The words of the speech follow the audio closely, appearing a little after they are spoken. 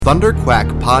Thunderquack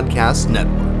Podcast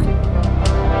Network.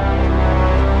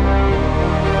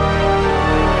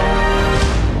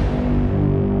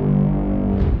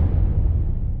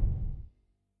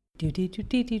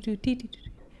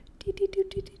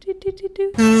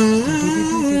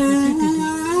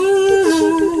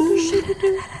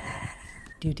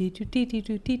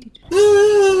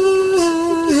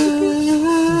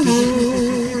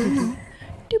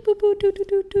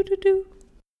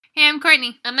 Hey, I'm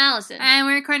Courtney. I'm Alison. And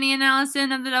we're Courtney and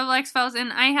Alison of the Double X Files,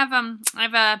 and I have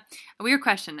a weird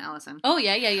question, Alison. Oh,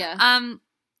 yeah.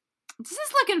 Does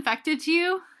this look infected to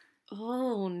you?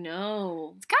 Oh,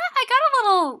 no. I got a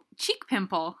little cheek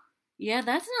pimple. Yeah,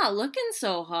 that's not looking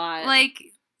so hot. Like,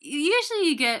 usually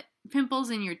you get pimples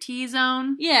in your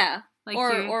T-zone. Yeah. Like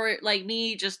or like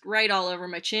me, just right all over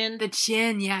my chin. The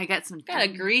chin, yeah, I got some... Got a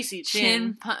greasy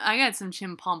chin. I got some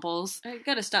chin pumples. I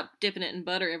gotta stop dipping it in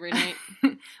butter every night.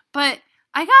 But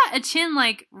I got a chin,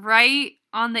 like, right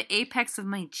on the apex of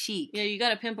my cheek. Yeah, you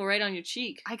got a pimple right on your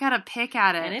cheek. I gotta pick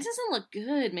at it. And it doesn't look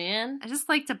good, man. I just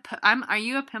like to... Are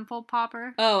you a pimple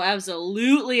popper? Oh,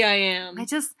 absolutely I am.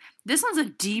 This one's a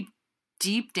deep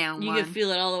down one. You can feel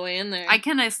it all the way in there. I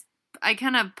kind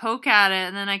of poke at it,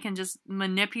 and then I can just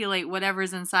manipulate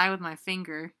whatever's inside with my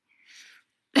finger.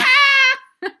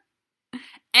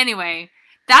 Anyway,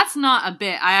 that's not a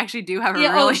bit. I actually do have a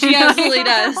really... Oh, she absolutely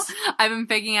does. I've been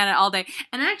picking at it all day.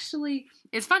 And actually,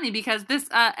 it's funny because this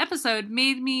episode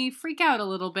made me freak out a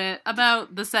little bit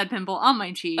about the said pimple on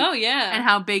my cheek. Oh, yeah. And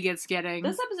how big it's getting.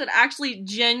 This episode actually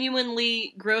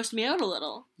genuinely grossed me out a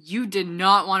little. You did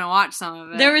not want to watch some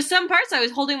of it. There were some parts I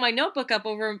was holding my notebook up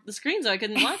over the screen so I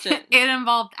couldn't watch it. It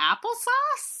involved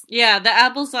applesauce? Yeah, the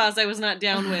applesauce I was not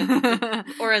down with.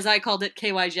 Or as I called it,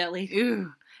 KY jelly.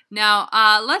 Ooh. Now,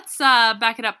 let's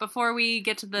back it up before we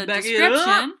get to the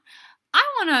description.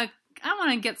 I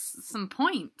wanna get some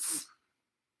points.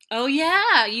 Oh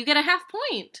yeah, you get a half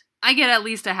point. I get at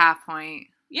least a half point.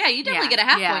 Yeah, you definitely get a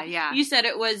half point. Yeah. You said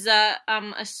it was a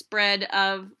spread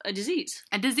of a disease.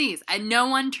 A disease. And no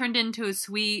one turned into a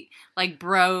sweet, like,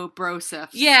 brosif.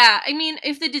 Yeah, I mean,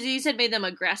 if the disease had made them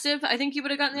aggressive, I think you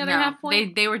would have gotten the other half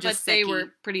point. They were just but sicky. They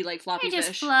were pretty, like, floppy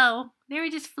fish. They were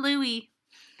just fluey.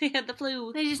 They had the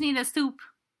flu. They just need a soup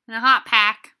and a hot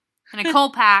pack and a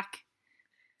cold pack.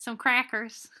 Some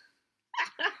crackers.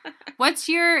 What's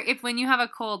your, when you have a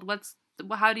cold,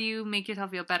 how do you make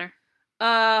yourself feel better?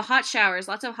 Hot showers.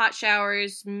 Lots of hot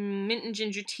showers, mint and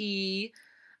ginger tea,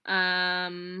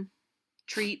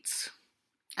 treats.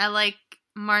 I like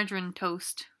margarine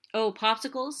toast. Oh,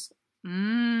 popsicles?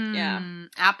 Yeah.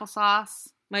 Applesauce.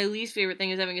 My least favorite thing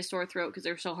is having a sore throat because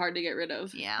they're so hard to get rid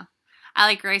of. Yeah. I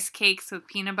like rice cakes with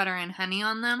peanut butter and honey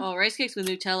on them. Oh, rice cakes with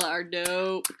Nutella are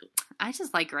dope. I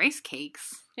just like rice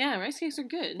cakes. Yeah, rice cakes are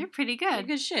good. They're pretty good. They're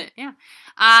good shit. Yeah.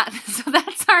 So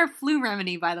that's our flu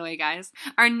remedy, by the way, guys.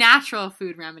 Our natural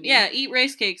food remedy. Yeah, eat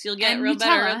rice cakes. You'll get real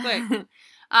better real quick.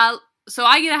 So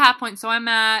I get a half point, so I'm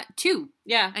at 2.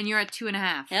 Yeah. And you're at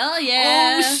 2.5. Hell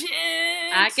yeah. Oh, shit.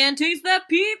 I can taste that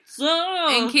pizza.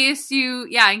 In case you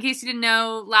didn't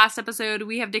know, last episode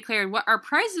we have declared what our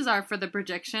prizes are for the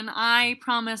prediction. I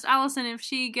promised Alison if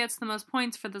she gets the most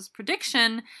points for this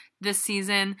prediction this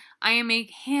season, I am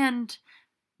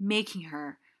making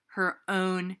her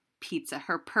own pizza,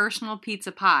 her personal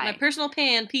pizza pie. My personal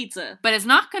pan pizza. But it's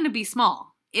not going to be small.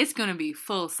 It's going to be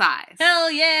full size. Hell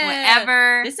yeah.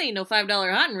 Whatever. This ain't no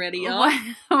 $5 hot and ready, y'all.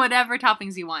 Whatever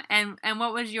toppings you want. And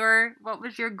what was your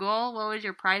goal? What was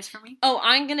your prize for me? Oh,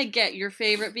 I'm going to get your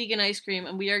favorite vegan ice cream,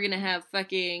 and we are going to have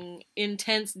fucking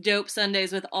intense dope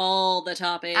sundaes with all the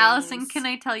toppings. Allison, can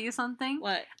I tell you something?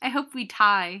 What? I hope we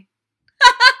tie.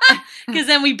 Because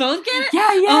then we both get it? Yeah.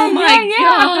 Oh my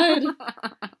god.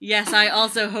 Yes, I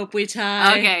also hope we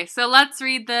tie. Okay, so let's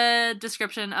read the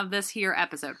description of this here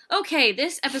episode. Okay,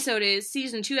 this episode is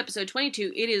Season 2, Episode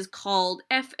 22. It is called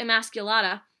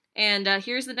Emasculata, and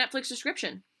here's the Netflix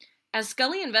description. As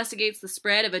Scully investigates the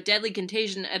spread of a deadly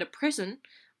contagion at a prison,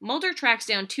 Mulder tracks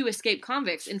down 2 escaped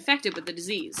convicts infected with the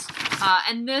disease.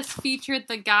 And this featured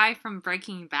the guy from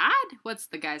Breaking Bad? What's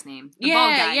the guy's name? The bald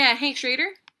guy. Yeah, Hank Schrader.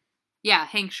 Yeah,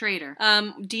 Hank Schrader.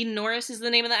 Dean Norris is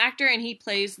the name of the actor, and he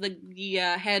plays the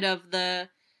head of the,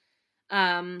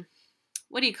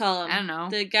 what do you call him? I don't know.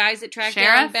 The guys that track Sheriff?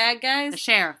 down bad guys? The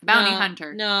sheriff. Bounty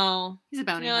hunter. No. He's a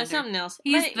bounty hunter. No, it's something else.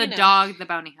 He's the dog, the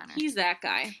bounty hunter. He's that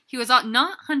guy. He was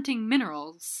not hunting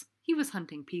minerals. He was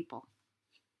hunting people.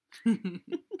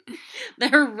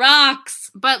 They're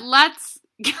rocks. But let's...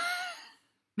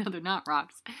 No, they're not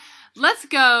rocks. Let's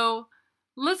go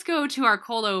to our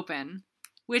cold open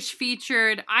which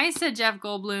featured, I said Jeff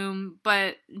Goldblum,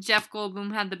 but Jeff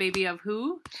Goldblum had the baby of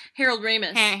who? Harold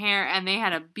Ramis. And they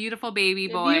had a beautiful baby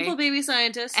boy. A beautiful baby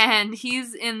scientist. And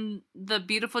he's in the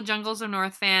beautiful jungles of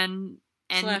North Van.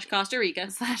 / Costa Rica.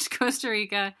 / Costa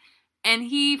Rica. And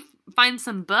he finds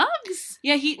some bugs?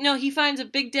 Yeah, he finds a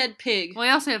big dead pig. Well,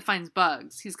 he also finds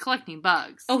bugs. He's collecting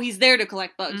bugs. Oh, he's there to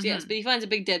collect bugs, yes, but he finds a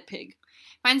big dead pig.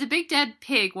 Finds a big dead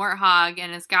pig, warthog,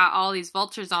 and it's got all these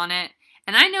vultures on it.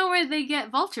 And I know where they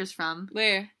get vultures from.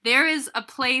 Where? There is a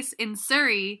place in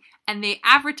Surrey, and they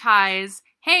advertise,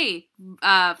 hey,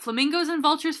 flamingos and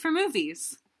vultures for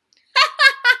movies.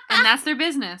 And that's their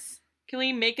business. Can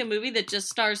we make a movie that just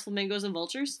stars flamingos and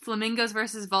vultures? Flamingos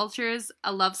versus vultures,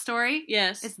 a love story?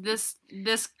 Yes. It's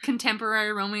this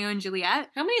contemporary Romeo and Juliet.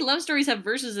 How many love stories have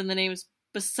verses in the names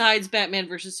besides Batman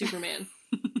versus Superman?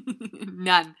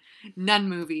 None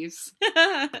movies.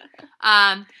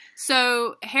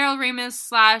 So Harold Ramis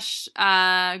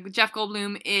 / Jeff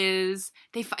Goldblum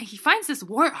he finds this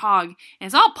warthog and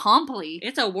it's all pomply.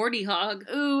 It's a warty hog.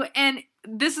 Ooh, and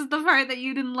this is the part that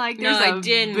you didn't like. There's I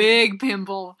didn't. Big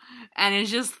pimple and it's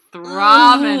just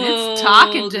throbbing. It's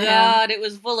talking to him. God, it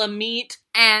was full of meat.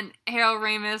 And Harold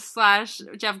Ramis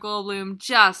 / Jeff Goldblum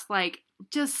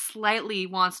just slightly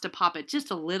wants to pop it, just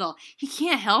a little. He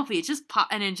can't help it. It just pop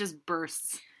and it just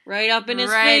bursts. Right up in his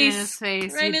face. Right in his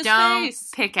face. Right in his don't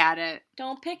face. pick at it.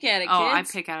 Don't pick at it, kids. Oh, I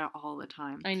pick at it all the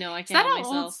time. I know, I Is can't that help an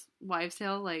myself. old wives'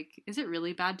 tale? Like, is it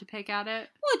really bad to pick at it?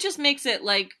 Well, it just makes it,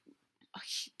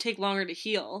 take longer to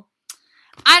heal.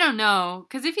 I don't know,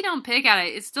 because if you don't pick at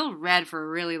it, it's still red for a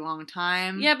really long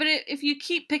time. Yeah, but if you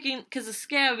keep picking, because the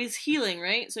scab is healing,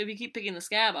 right? So if you keep picking the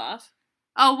scab off.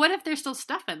 Oh, what if there's still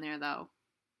stuff in there, though?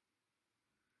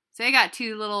 So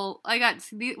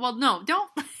well, no, don't.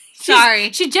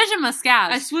 Sorry. She's judging my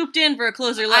scabs. I swooped in for a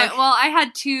closer look. I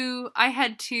had two,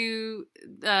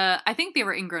 I think they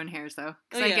were ingrown hairs, though.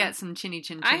 Because I get some chinny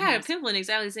chin I had hairs. a pimple in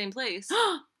exactly the same place.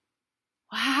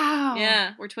 Wow.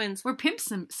 Yeah, we're twins. We're pimp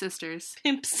sisters.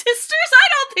 Pimp sisters? I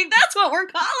don't think that's what we're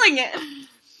calling it.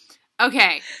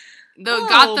 Okay.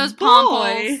 Got those boy.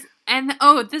 pomples. And,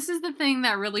 this is the thing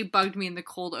that really bugged me in the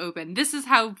cold open. This is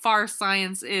how far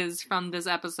science is from this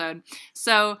episode.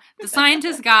 So, the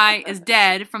scientist guy is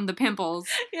dead from the pimples.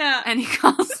 Yeah. And he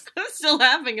calls... I'm still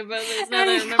laughing about this now that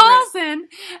I remember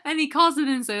he calls in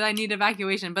and says, I need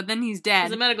evacuation. But then he's dead.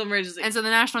 It's a medical emergency. And so the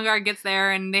National Guard gets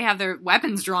there and they have their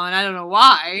weapons drawn. I don't know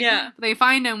why. Yeah. But they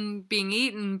find him being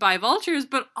eaten by vultures,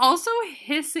 but also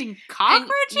hissing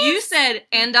cockroaches. And you said,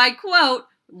 and I quote,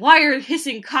 "Why are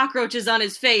hissing cockroaches on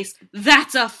his face?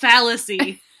 That's a fallacy."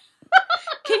 Can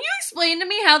you explain to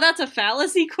me how that's a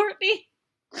fallacy, Courtney?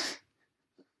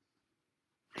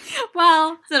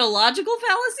 Well, is it a logical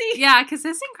fallacy? Yeah, because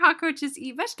hissing cockroaches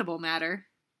eat vegetable matter.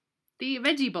 They eat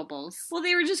veggie bubbles. Well,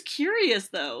 they were just curious,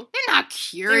 though. They're not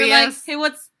curious. They were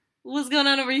like, hey, what's going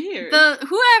on over here?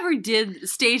 Whoever did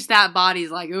stage that body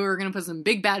is like, oh, we're going to put some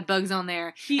big bad bugs on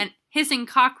there. And hissing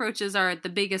cockroaches are the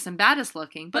biggest and baddest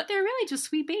looking, but they're really just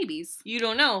sweet babies. You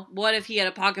don't know. What if he had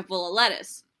a pocket full of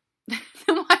lettuce? Then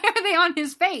why are they on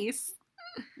his face?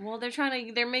 Well,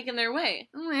 they're making their way.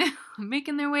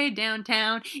 Making their way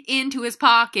downtown into his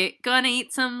pocket. Gonna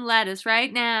eat some lettuce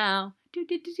right now. Do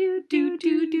do do do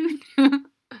do do do.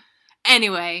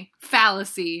 Anyway,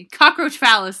 fallacy. Cockroach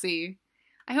fallacy.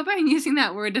 I hope I'm using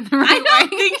that word in the right way. I don't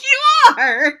think you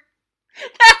are.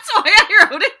 That's why I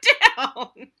wrote it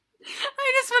down.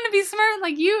 I just want to be smart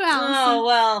like you, Alison. Oh,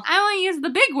 well. I want to use the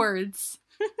big words.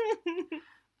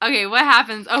 Okay, what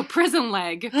happens? Oh, prison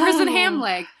leg. Prison ham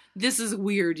leg. This is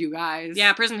weird, you guys.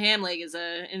 Yeah, prison ham leg is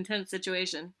an intense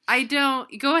situation. Go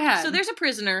ahead. So there's a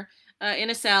prisoner in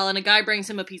a cell, and a guy brings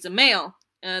him a piece of mail.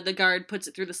 The guard puts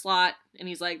it through the slot, and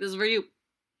he's like, "This is for you."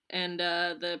 And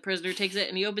the prisoner takes it,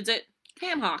 and he opens it.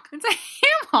 Ham hock. It's a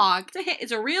ham hock.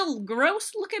 It's a real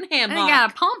gross-looking ham hock. And it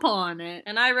got a pom-pom on it.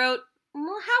 And I wrote,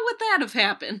 well, how would that have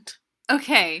happened?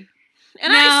 Okay.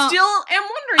 And I still am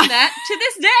wondering that to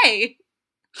this day.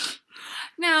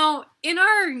 Now, in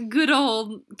our good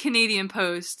old Canadian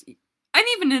Post, and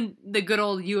even in the good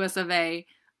old US of A,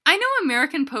 I know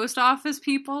American post office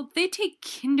people, they take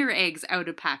Kinder eggs out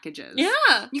of packages.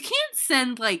 Yeah. You can't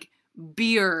send,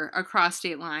 beer across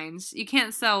state lines. You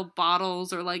can't sell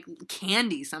bottles or,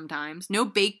 candy sometimes. No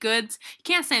baked goods. You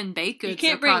can't send baked goods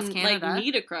across Canada. You can't bring,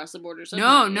 meat across the border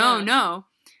sometimes. No.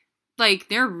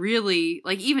 They're really,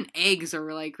 even eggs are,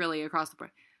 really across the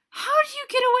border. How do you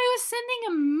get away with sending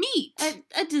a meat?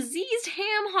 A diseased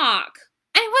ham hock.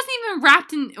 And it wasn't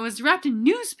even it was wrapped in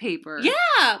newspaper.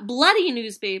 Yeah, bloody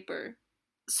newspaper.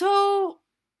 So,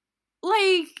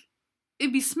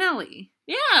 it'd be smelly.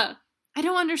 Yeah. I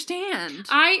don't understand.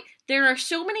 There are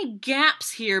so many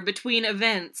gaps here between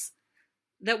events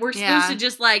that we're supposed to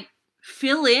just, like,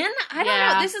 fill in? I don't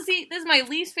know. This is my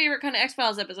least favorite kind of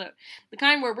X-Files episode. The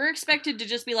kind where we're expected to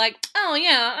just be like, oh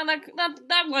yeah,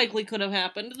 that likely could have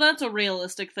happened. That's a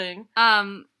realistic thing.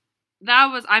 I'm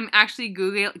actually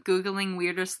Googling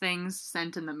weirdest things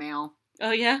sent in the mail.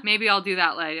 Oh yeah? Maybe I'll do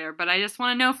that later, but I just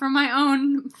want to know for my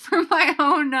own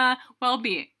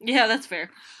well-being. Yeah, that's fair.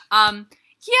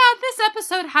 Yeah, this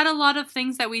episode had a lot of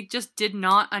things that we just did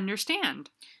not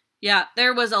understand. Yeah,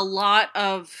 there was a lot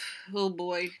of, oh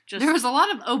boy. There was a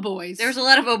lot of oh boys. There was a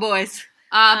lot of oh boys.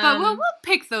 But we'll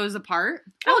pick those apart.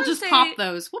 We'll just pop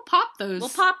those. We'll pop those. We'll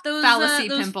pop those fallacy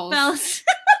those pimples.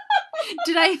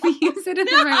 Did I use it in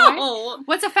the right way?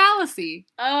 What's a fallacy?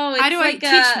 Oh, it's How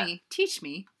do Teach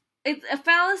me. A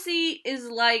fallacy is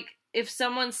like if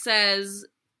someone says,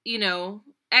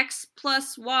 X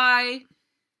plus Y,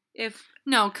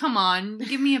 No, come on.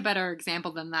 Give me a better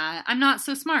example than that. I'm not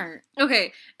so smart.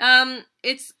 Okay.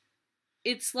 It's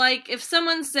like if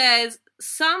someone says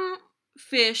some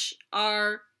fish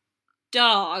are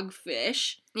dog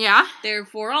fish. Yeah.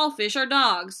 Therefore all fish are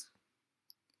dogs.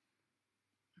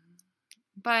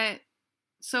 But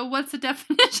so what's the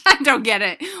definition? I don't get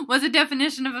it. What's the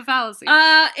definition of a fallacy?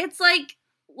 It's like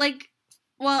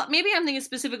well, maybe I'm thinking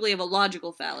specifically of a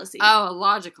logical fallacy. Oh, a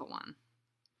logical one.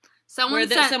 Someone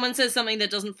says something that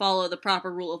doesn't follow the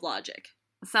proper rule of logic.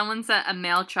 Someone sent a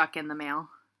mail truck in the mail.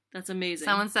 That's amazing.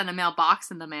 Someone sent a mailbox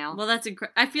in the mail. Well, that's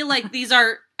incredible. I feel like these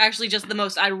are actually just the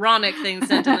most ironic things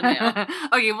sent in the mail.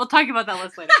 Okay, we'll talk about that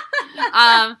list later.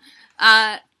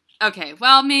 Okay,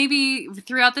 well, maybe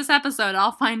throughout this episode,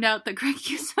 I'll find out the correct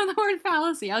use of the word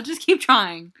fallacy. I'll just keep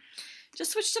trying.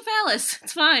 Just switch to phallus.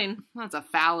 It's fine. That's a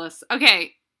phallus.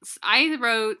 Okay, I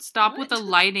wrote, stop with the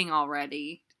lighting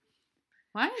already.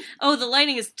 What? Oh, the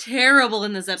lighting is terrible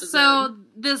in this episode. So,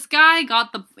 this guy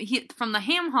got from the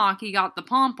ham hock, he got the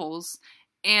pomples,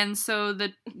 and so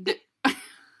the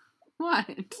what?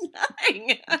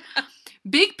 Nothing.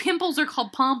 Big pimples are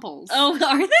called pomples. Oh,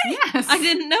 are they? Yes. I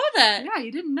didn't know that. Yeah,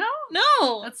 you didn't know?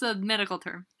 No. That's a medical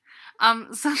term.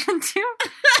 Something too.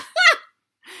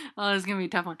 Oh, this is gonna be a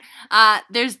tough one.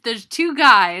 There's two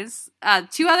guys,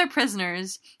 two other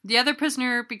prisoners. The other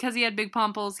prisoner, because he had big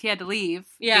pomples, he had to leave.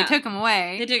 Yeah. They took him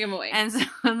away. And so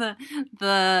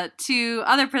the two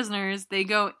other prisoners, they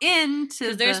go into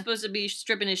because they're supposed to be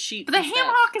stripping his sheets. But the ham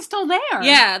hock is still there.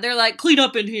 Yeah, they're like, clean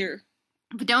up in here.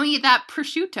 But don't eat that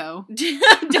prosciutto.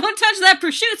 Don't touch that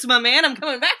prosciutto, my man. I'm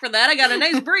coming back for that. I got a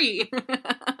nice brie.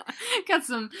 got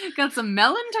some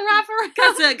melon to wrap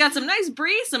around. Got some nice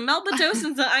brie, some melbatos,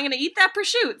 and I'm gonna eat that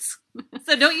prosciutto.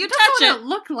 So don't you touch it. That's what it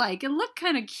looked like. It looked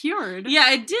kind of cured.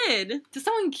 Yeah, it did. Did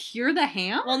someone cure the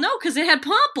ham? Well, no, because it had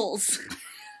pomples.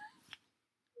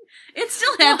 It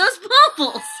still had those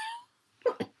pomples.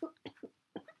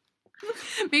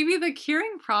 Maybe the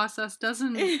curing process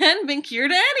doesn't... It hadn't been cured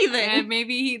to anything. And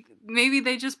maybe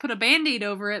they just put a Band-Aid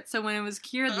over it, so when it was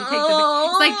cured, they take the...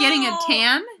 It's like getting a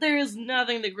tan. There is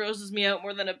nothing that grosses me out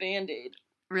more than a Band-Aid.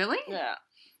 Really? Yeah.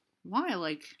 Why?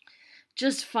 Like...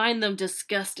 Just find them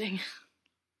disgusting.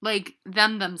 Like,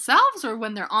 themselves, or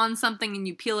when they're on something and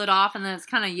you peel it off and then it's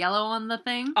kind of yellow on the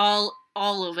thing? All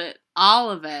of it.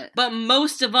 All of it. But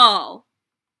most of all...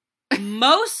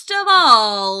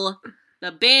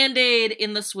 The Band-Aid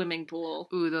in the swimming pool.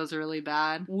 Ooh, those are really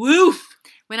bad. Woof!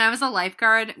 When I was a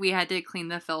lifeguard, we had to clean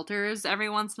the filters every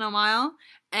once in a while.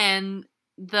 And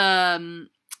the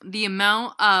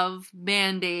amount of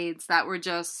Band-Aids that were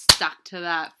just stuck to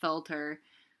that filter,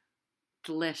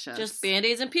 delicious. Just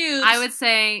Band-Aids and pubes. I would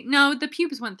say, no, the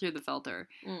pubes went through the filter.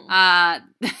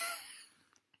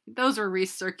 Those were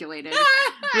recirculated.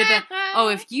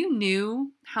 If you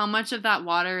knew how much of that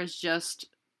water is just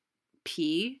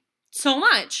pee... So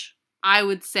much. I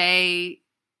would say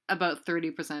about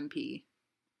 30% pee.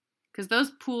 Because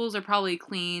those pools are probably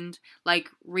cleaned, like,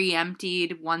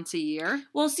 re-emptied once a year.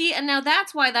 Well, see, and now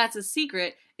that's why that's a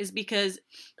secret, is because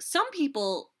some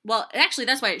people... Well, actually,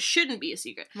 that's why it shouldn't be a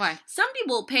secret. Why? Some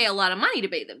people pay a lot of money to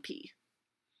bathe in pee.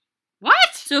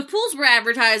 What? So if pools were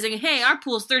advertising, hey, our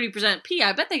pool's 30% pee,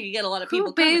 I bet they could get a lot of people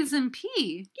Who bathes in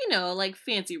pee? You know, like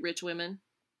fancy rich women.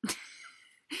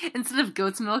 Instead of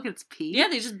goat's milk, it's pee? Yeah,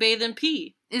 they just bathe in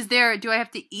pee. Do I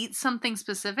have to eat something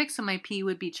specific so my pee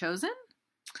would be chosen?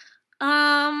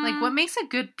 Like, what makes a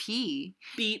good pee?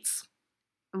 Beets.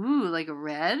 Ooh, like a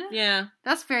red? Yeah.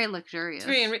 That's very luxurious.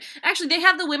 It's very actually, they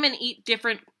have the women eat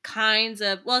different kinds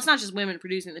of, well, it's not just women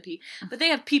producing the pee, but they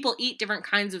have people eat different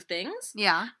kinds of things.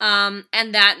 Yeah. And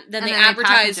then they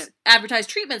advertise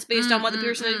treatments based on what the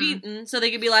person had eaten, so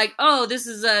they could be like, oh, this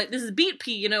is beet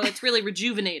pee, you know, it's really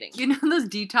rejuvenating. You know those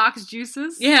detox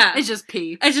juices? Yeah. It's just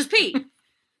pee. It's just pee.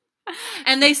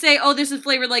 And they say, oh, this is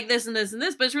flavored like this and this and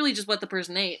this, but it's really just what the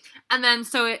person ate. And then,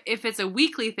 so if it's a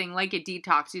weekly thing, like a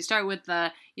detox, you start with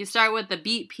the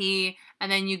beet pea,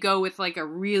 and then you go with like a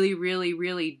really, really,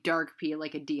 really dark pea,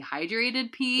 like a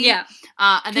dehydrated pea. Yeah.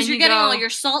 And then you're getting all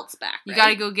your salts back, right? You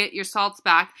gotta go get your salts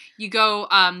back. You go,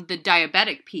 the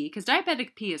diabetic pea, because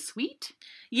diabetic pea is sweet.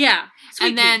 Yeah.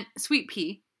 Sweet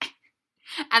pea.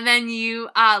 And then you,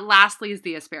 lastly is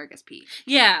the asparagus pea.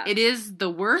 Yeah. It is the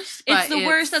worst, but it's the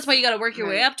worst, that's why you gotta work your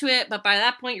way up to it, but by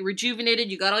that point you're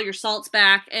rejuvenated, you got all your salts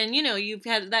back, and you know, you've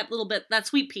had that little bit, that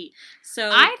sweet pea. So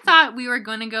I thought we were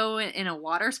going to go in a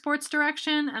water sports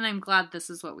direction, and I'm glad this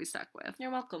is what we stuck with. You're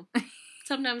welcome.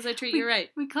 Sometimes I treat you right.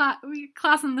 We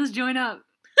classing this joint up.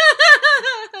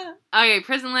 Okay,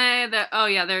 prison lay,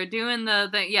 they're doing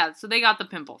so they got the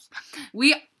pimples.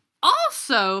 We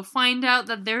also find out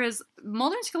that there is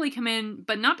Mulder and Scully come in,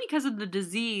 but not because of the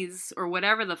disease or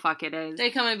whatever the fuck it is. They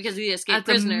come in because of the escaped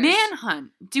prisoners. The manhunt.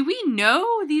 Do we know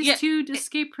these two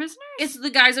escaped prisoners? It's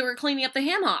the guys that were cleaning up the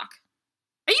hammock.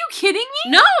 Are you kidding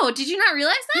me? No! Did you not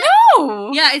realize that?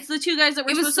 No! Yeah, it's the two guys that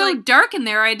were supposed to, It was so dark in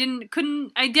there, I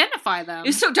couldn't identify them. It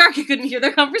was so dark I couldn't hear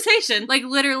their conversation. Like,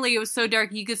 literally, it was so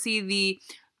dark, you could see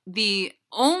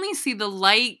only see the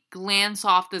light glance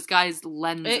off this guy's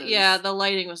lenses. The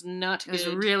lighting was not good. It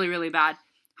was really, really bad.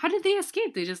 How did they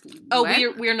escape? They just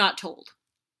we're not told.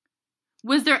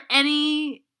 Was there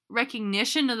any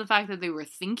recognition of the fact that they were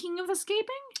thinking of escaping?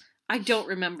 I don't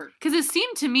remember. Because it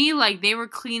seemed to me like they were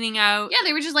cleaning out... Yeah,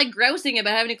 they were just, like, grousing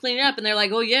about having to clean it up, and they're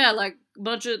like, oh yeah, like, a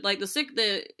bunch of, like, the sick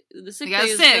bay is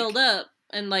filled up,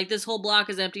 and, like, this whole block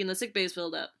is empty and the sick bay is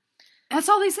filled up. That's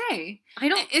all they say. I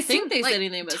don't think they said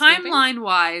anything about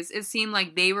timeline-wise, it seemed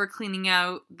like they were cleaning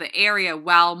out the area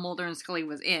while Mulder and Scully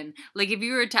was in. Like, if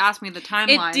you were to ask me the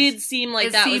timeline... It did seem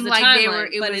like that was the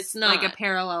timeline, but it's not. Like a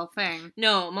parallel thing.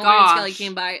 No, Mulder and Scully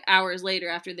came by hours later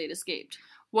after they'd escaped.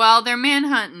 Well, they're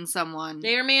manhunting someone.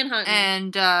 They are manhunting.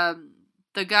 And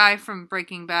the guy from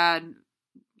Breaking Bad,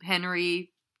 Hank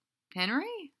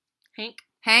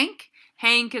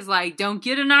is like, don't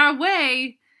get in our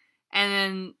way. And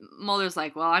then Mulder's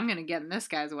like, well, I'm going to get in this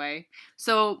guy's way.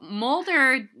 So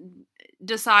Mulder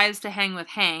decides to hang with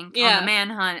Hank on the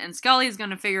manhunt, and Scully's going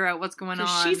to figure out what's going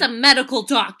on. She's a medical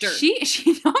doctor. She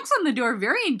knocks on the door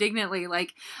very indignantly,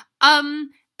 like,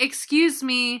 excuse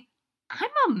me, I'm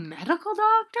a medical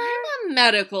doctor? I'm a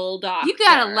medical doctor. You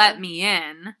gotta let me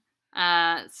in.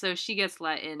 So she gets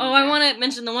let in. Oh, I want to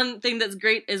mention the one thing that's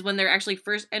great is when they're actually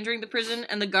first entering the prison,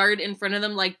 and the guard in front of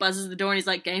them, like, buzzes the door, and he's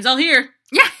like, gang's all here.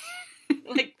 Yeah.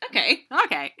 Like, okay.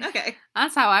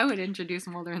 That's how I would introduce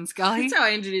Mulder and Scully. That's how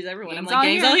I introduce everyone. I'm like,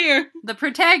 gang's all here. The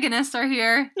protagonists are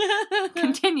here.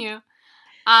 Continue.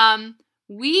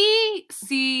 We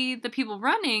see the people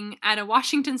running at a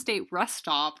Washington State rest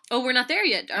stop. Oh, we're not there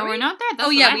yet, are we? We're not there. That's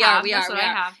we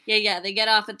are. Yeah, they get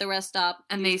off at the rest stop.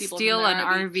 And they steal an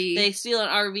RV. They steal an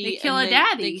RV. They kill a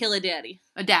daddy. They kill a daddy.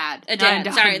 A dad.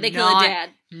 Sorry, they kill a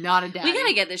dad. Not a daddy. We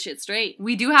gotta get this shit straight.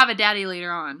 We do have a daddy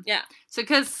later on. Yeah. So,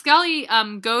 because Scully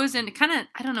goes and kind of,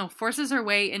 I don't know, forces her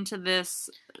way into the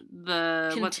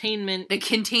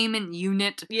containment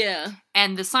unit. Yeah.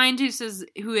 And the scientist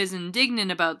who is indignant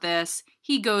about this,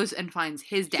 he goes and finds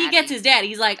his daddy. He gets his daddy.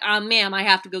 He's like, ma'am, I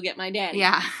have to go get my daddy.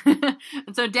 Yeah. And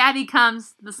so daddy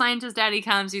comes, the scientist daddy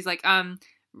comes, he's like,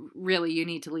 really, you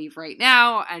need to leave right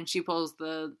now. And she pulls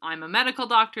the I'm a medical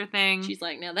doctor thing. She's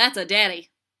like, now that's a daddy.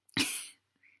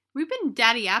 We've been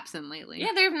daddy absent lately. Yeah,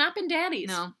 there have not been daddies.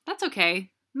 No, that's okay.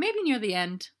 Maybe near the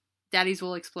end, daddies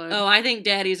will explode. Oh, I think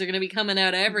daddies are going to be coming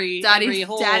out every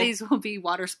hole. Daddies will be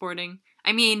water sporting.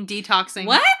 I mean, detoxing.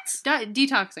 What?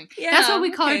 Detoxing. Yeah, that's what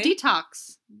we call our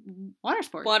detox. Water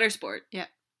sport. Water sport. Yeah.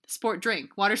 Sport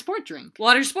drink. Water sport drink.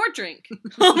 Water sport drink.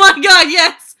 Oh my god,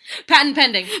 yes! Patent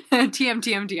pending.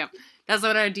 TM. That's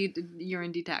what our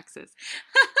urine detox is.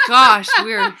 Gosh,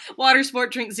 we're... Water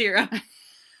sport drink 0.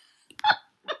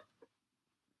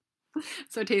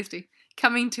 So tasty.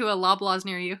 Coming to a Loblaws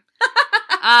near you.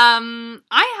 I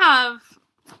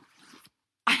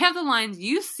have the lines,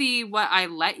 you see what I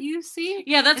let you see?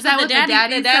 Yeah, that's what the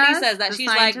daddy says that. She's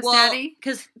like, well,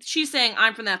 because she's saying,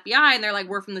 I'm from the FBI, and they're like,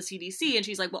 we're from the CDC, and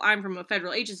she's like, well, I'm from a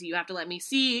federal agency, you have to let me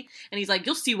see, and he's like,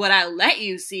 you'll see what I let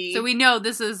you see. So we know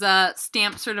this is a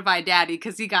stamp certified daddy,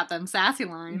 because he got them sassy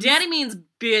lines. Daddy means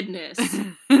business.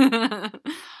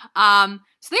 So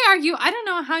they argue. I don't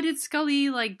know, how did Scully,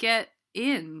 like, get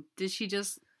in? Did she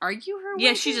just argue her way?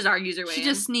 Yeah, she just argues her way She in.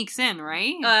 just sneaks in,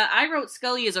 right? I wrote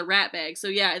Scully as a rat bag, so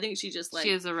yeah, I think she just, like... She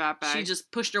is a rat bag. She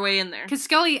just pushed her way in there. Because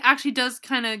Scully actually does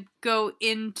kind of go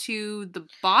into the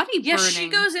body burning. Yeah, she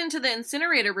goes into the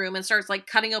incinerator room and starts, like,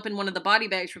 cutting open one of the body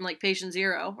bags from, like, patient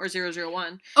 0 or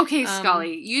 001. Okay,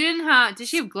 Scully, you didn't have... Did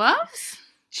she have gloves?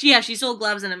 She sold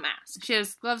gloves and a mask. She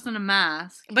has gloves and a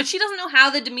mask. But she doesn't know how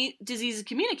the disease is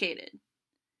communicated.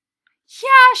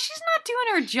 Yeah, she's not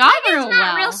doing her job real well. She's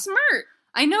not real smart.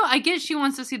 I know, I get she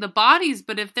wants to see the bodies,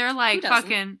 but if they're like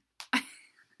fucking...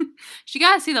 she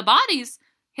gotta see the bodies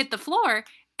hit the floor,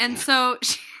 and so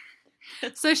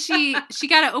she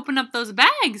gotta open up those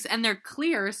bags, and they're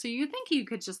clear, so you think you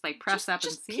could just, like, press up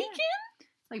and see peek it? in?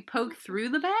 Like, poke through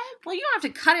the bag? Well, you don't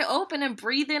have to cut it open and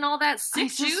breathe in all that sick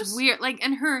It's juice. just weird. Like,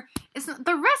 and the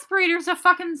respirator's a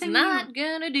fucking thing. It's not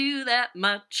gonna do that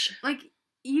much. Like,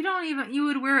 you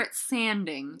would wear it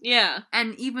sanding. Yeah.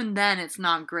 And even then, it's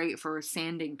not great for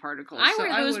sanding particles. I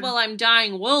wear those while I'm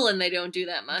dyeing wool, and they don't do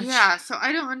that much. Yeah, so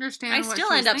I don't understand I what still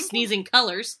she's end up thinking. sneezing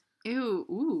colors. Ew,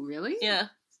 ooh, really? Yeah.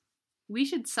 We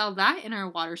should sell that in our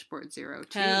Water Sport Zero,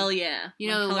 too. Hell yeah. You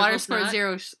know, the Water Sport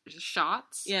Zero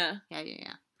shots? Yeah.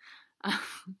 Yeah.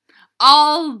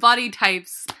 All body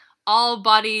types, all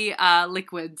body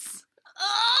liquids.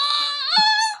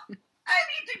 Oh, I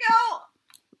need to go.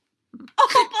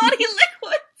 All body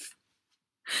liquids.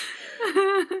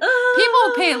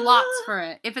 People pay lots for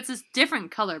it. If it's a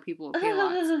different color, people will pay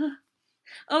lots.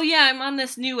 Oh yeah, I'm on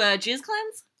this new jizz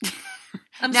cleanse.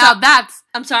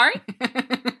 I'm sorry?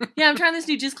 Yeah, I'm trying this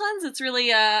new jizz cleanse. It's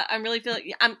really I'm really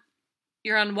feeling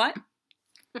you're on what?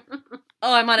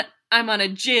 Oh, I'm on a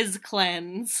jizz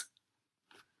cleanse.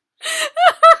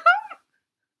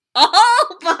 All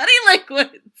body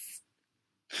liquids.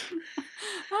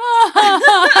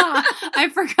 I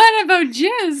forgot about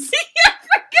jizz. I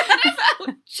forgot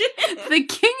about jizz. The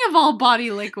king of all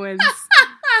body liquids.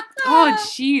 Oh,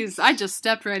 jeez. I just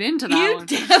stepped right into that one.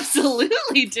 You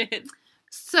absolutely did.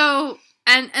 So,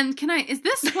 and can I, is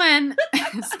this when,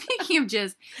 speaking of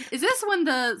jizz, is this when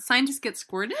the scientist gets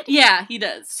squirted? Yeah, he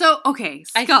does. So, okay,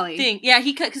 Scully. I think, yeah,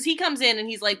 because he comes in and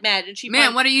he's like, mad, and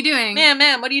ma'am, what are you doing?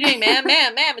 Ma'am, what are you doing, ma'am?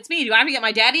 Ma'am, it's me. Do I have to get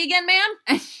my daddy again, ma'am?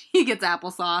 And he gets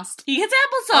applesauced. He gets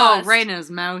applesauce. Oh, right in his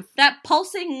mouth. That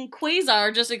pulsing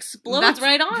quasar just explodes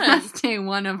right on him. That's day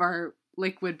one of our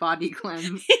liquid body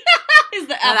cleanse. Is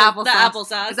the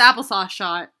applesauce. It's applesauce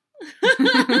shot.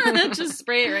 Just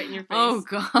spray it right in your face. Oh,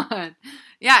 God.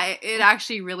 Yeah, it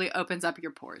actually really opens up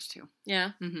your pores, too.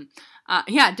 Yeah. Mm-hmm.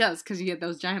 Yeah, it does, because you get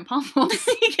those giant pomples.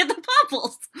 You get the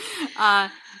pomples. Yeah.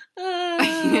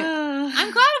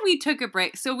 I'm glad we took a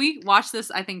break. So we watched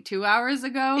this, I think, 2 hours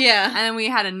ago. Yeah. And then we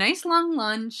had a nice long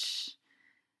lunch.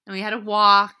 And we had a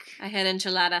walk. I had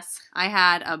enchiladas. I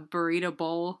had a burrito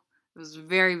bowl. It was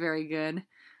very, very good.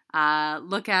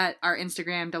 Look at our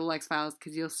Instagram, XX Files,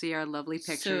 because you'll see our lovely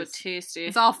pictures. So tasty.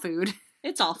 It's all food.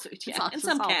 It's all food, yeah. And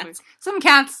some cats. Food. Some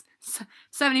cats.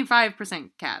 75%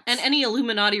 cats. And any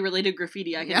Illuminati-related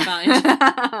graffiti I can find.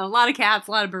 A lot of cats,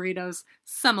 a lot of burritos,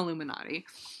 some Illuminati.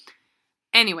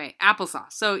 Anyway,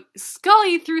 applesauce. So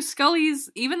Scully, through Scully's,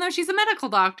 even though she's a medical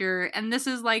doctor, and this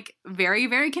is, like, very,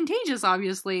 very contagious,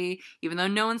 obviously, even though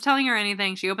no one's telling her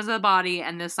anything, she opens the body,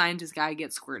 and this scientist guy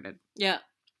gets squirted. Yeah.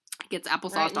 Gets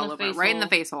applesauce all over, right in the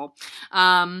face hole.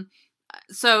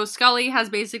 So Scully has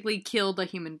basically killed a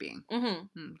human being.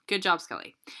 Mm-hmm. Good job,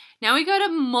 Scully. Now we go to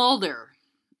Mulder,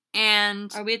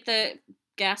 and are we at the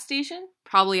gas station?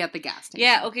 Probably at the gas station.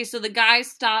 Yeah. Okay. So the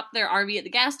guys stop their RV at the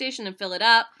gas station and fill it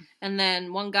up, and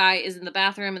then one guy is in the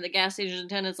bathroom, and the gas station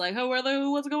attendant's like, "Oh,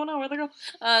 what's going on? Where they go?"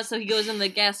 So he goes in the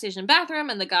gas station bathroom,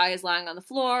 and the guy is lying on the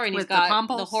floor, and he's got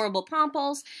the horrible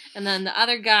pomples, and then the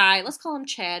other guy, let's call him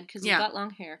Chad because he's got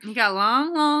long hair. He got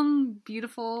long,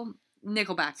 beautiful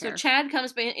Nickelback hair. So Chad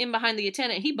comes in behind the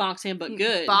attendant. He bonks him, but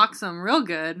good. Bonks him real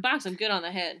good. Bonks him good on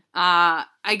the head.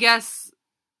 I guess,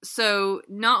 so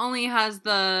not only has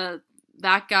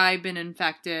that guy been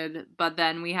infected, but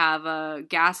then we have a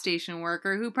gas station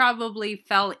worker who probably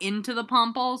fell into the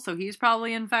pomple, so he's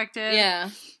probably infected. Yeah.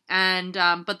 And,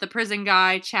 but the prison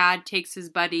guy, Chad, takes his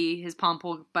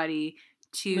pomple buddy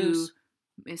to... Moose.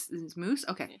 Is Moose?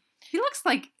 Okay. He looks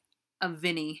like a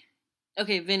Vinny.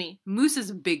 Okay, Vinny. Moose is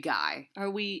a big guy. Are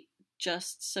we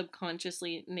just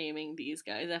subconsciously naming these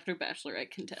guys after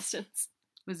Bachelorette contestants?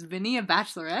 Was Vinny a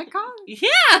Bachelorette con?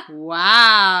 Yeah!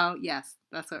 Wow. Yes,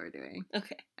 that's what we're doing.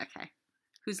 Okay.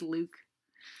 Who's Luke?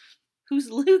 Who's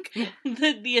Luke?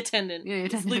 The attendant. Yeah,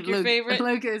 Is Luke your favorite?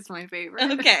 Luke is my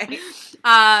favorite. Okay.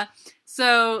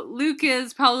 So Luke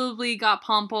is probably got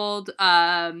pompled.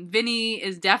 Vinny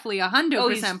is definitely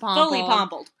 100% pompled. Fully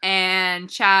pompled. And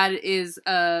Chad is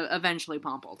eventually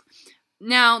pompled.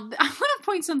 Now, I want to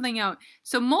point something out.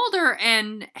 So Mulder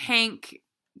and Hank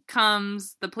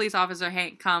the police officer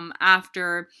Hank come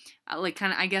after,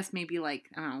 I guess maybe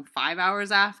 5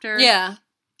 hours after. Yeah.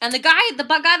 And the guy that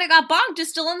got bonked is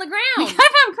still on the ground. The guy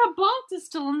that got bonked is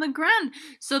still on the ground.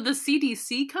 So the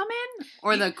CDC come in?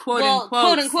 Or the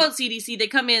quote-unquote CDC, they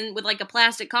come in with a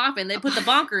plastic coffin. They put the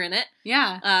bonker in it.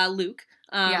 Yeah. Luke.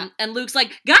 Yeah. And Luke's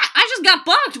like, God, I just got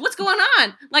bonked. What's going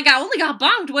on? I only got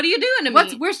bonked. What are you doing to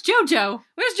me? Where's JoJo?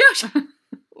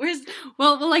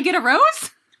 Will I get a rose?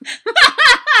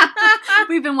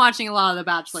 We've been watching a lot of The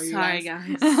Bachelor. Sorry,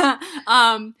 guys.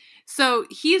 So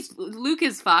Luke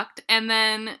is fucked,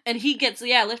 and he gets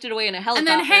lifted away in a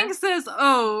helicopter. And then Hank says,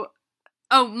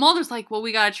 Mulder's like, well,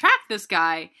 we gotta track this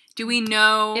guy. Do we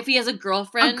know if he has a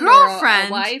girlfriend, or a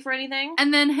wife, or anything?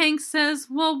 And then Hank says,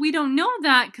 well, we don't know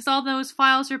that because all those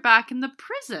files are back in the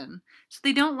prison, so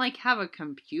they don't have a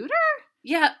computer.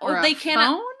 Yeah, or they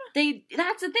cannot.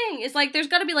 That's the thing. It's there's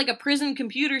got to be a prison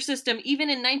computer system, even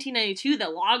in 1992,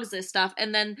 that logs this stuff.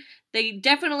 And then they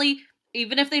definitely,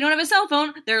 even if they don't have a cell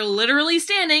phone, they're literally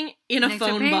standing in a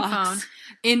phone box.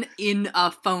 In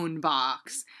a phone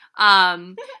box.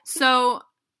 So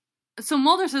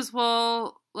Mulder says,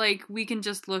 well, we can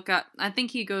just look up. I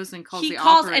think he goes and calls the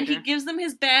operator. And he gives them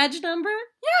his badge number.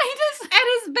 Yeah, he does. And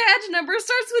his badge number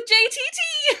starts with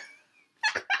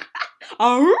JTT.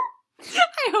 Oh.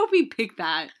 I hope he picked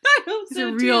that. I hope He's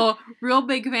so a too. real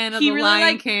big fan of The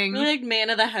Lion King. Really liked Man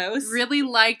of the House. Really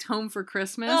liked Home for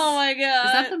Christmas. Oh my god.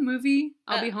 Is that the movie?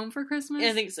 I'll Be Home for Christmas?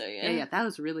 I think so, yeah. Yeah, that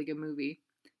was a really good movie.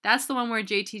 That's the one where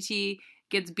JTT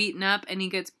gets beaten up and he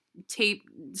gets a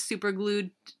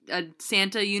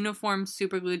Santa uniform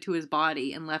superglued to his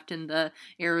body and left in the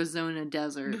Arizona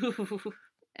desert.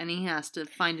 And he has to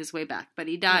find his way back. But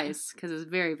he dies because it's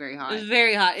very, very hot. It's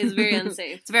very hot. It's very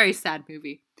unsafe. It's a very sad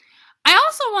movie. I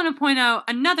also want to point out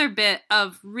another bit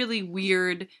of really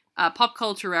weird pop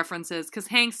culture references, because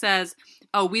Hank says,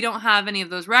 oh, we don't have any of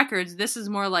those records. This is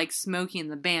more like Smokey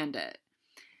and the Bandit.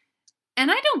 And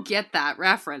I don't get that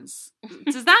reference.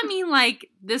 Does that mean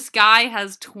this guy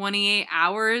has 28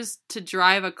 hours to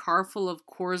drive a car full of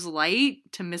Coors Light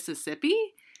to Mississippi?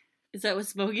 Is that what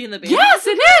Smokey and the Bandit? Yes,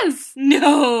 it is!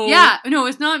 No! Yeah, no,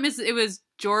 it's not it was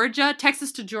Georgia,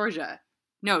 Texas to Georgia.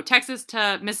 No, Texas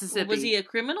to Mississippi. Was he a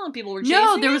criminal and people were chasing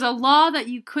No, there him? was a law that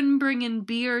you couldn't bring in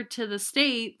beer to the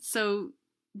state, so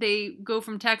they go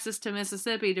from Texas to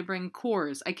Mississippi to bring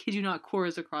Coors. I kid you not,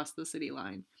 Coors across the state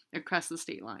line.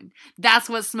 That's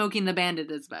what Smoking the Bandit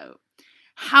is about.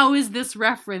 How is this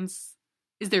reference?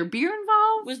 Is there beer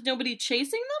involved? Was nobody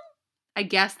chasing them? I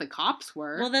guess the cops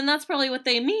were. Well, then that's probably what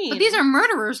they mean. But these are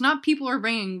murderers, not people who are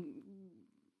bringing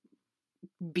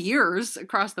beers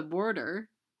across the border.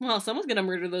 Well, someone's gonna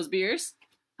murder those beers.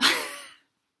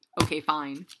 Okay,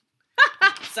 fine.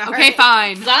 Sorry. Okay,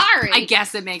 fine. Sorry. I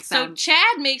guess it makes sense. So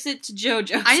Chad makes it to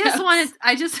JoJo's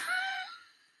house.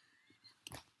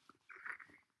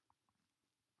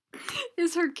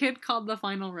 Is her kid called the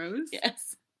Final Rose?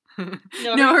 Yes.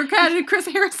 No, her kid is Chris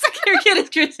Harrison. Her kid is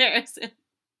Chris Harrison.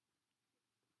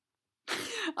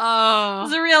 Oh.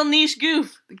 It's a real niche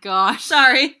goof. Gosh.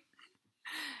 Sorry.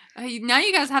 Now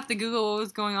you guys have to Google what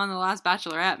was going on in the last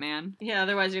Bachelorette, man. Yeah,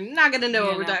 otherwise you're not going to know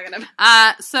what we're talking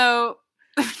about. So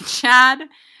Chad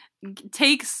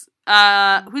takes,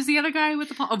 who's the other guy with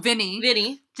the palm? Oh,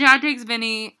 Vinny. Chad takes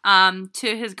Vinny, to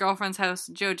his girlfriend's house,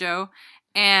 JoJo,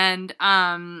 and,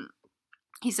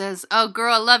 he says, oh,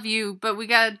 girl, I love you, but we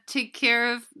gotta take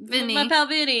care of Vinny. My pal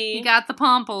Vinny. He got the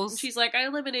pomples. She's like, I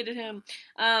eliminated him.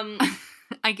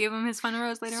 I gave him his Final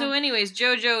Rose later on. So anyways,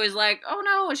 JoJo is like, oh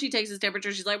no, she takes his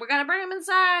temperature. She's like, we gotta bring him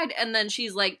inside. And then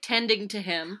she's tending to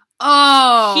him.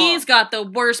 Oh. He's got the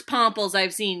worst pomples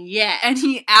I've seen yet. And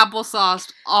he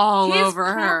applesauced all over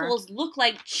her. His pomples look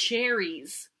like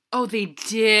cherries. Oh, they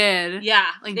did. Yeah.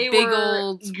 They big were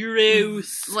old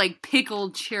gross.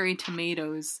 Pickled cherry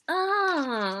tomatoes.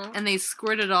 Oh. And they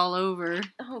squirted all over.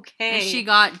 Okay. And she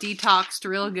got detoxed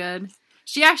real good.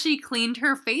 She actually cleaned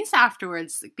her face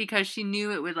afterwards because she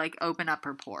knew it would open up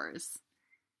her pores.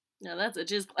 No, that's a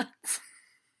jizz cleanse.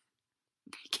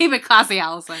 Keep it classy,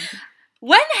 Alison.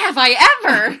 When have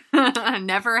I ever?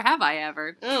 Never have I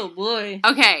ever. Oh boy.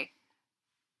 Okay.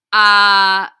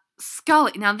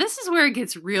 Scully. Now this is where it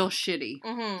gets real shitty.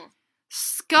 Mm-hmm.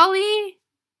 Scully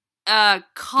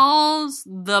calls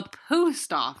the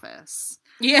post office.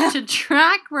 Yeah. To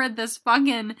track where this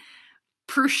fucking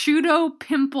prosciutto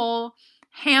pimple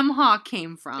ham hock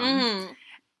came from. Mm-hmm.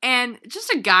 And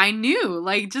just a guy knew.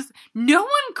 Like, just no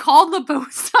one called the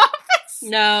post office.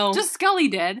 No. Just Scully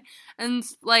did. And,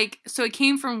 like, so it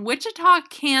came from Wichita,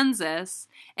 Kansas,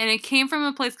 and it came from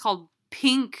a place called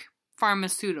Pink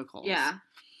Pharmaceuticals. Yeah.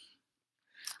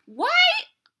 Why?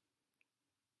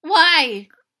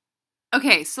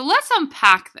 Okay, so let's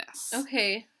unpack this.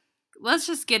 Okay. Let's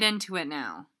just get into it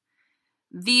now.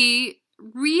 The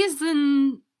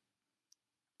reason...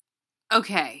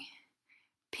 Okay.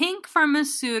 Pink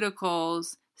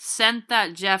Pharmaceuticals sent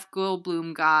that Jeff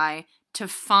Goldblum guy to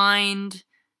find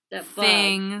That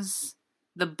things,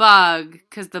 the bug,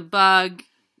 because the bug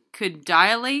could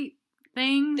dilate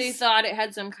things. They thought it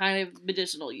had some kind of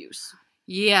medicinal use.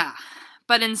 Yeah.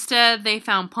 But instead, they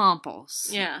found pomples.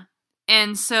 Yeah.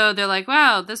 And so they're like,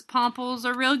 wow, this pomples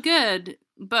are real good,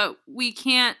 but we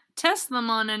can't test them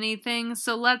on anything,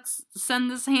 so let's send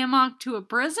this hammock to a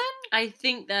prison? I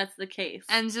think that's the case.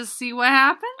 And just see what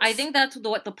happens? I think that's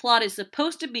what the plot is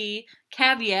supposed to be.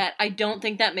 Caveat, I don't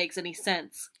think that makes any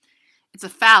sense. It's a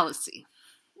fallacy.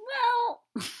 Well,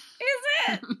 is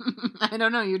it? I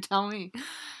don't know, you tell me.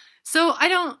 So I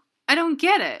don't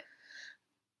get it.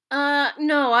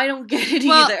 No, I don't get it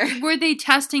Well, either. were they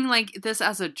testing, like, this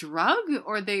as a drug,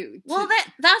 or they... Well,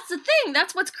 that's the thing.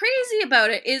 That's what's crazy about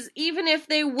it, is even if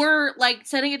they were, like,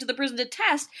 sending it to the prison to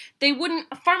test, they wouldn't...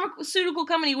 A pharmaceutical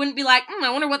company wouldn't be like,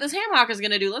 I wonder what this hammock is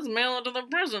gonna do. Let's mail it to the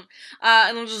prison.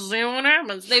 And then just see what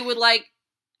happens. They would, like,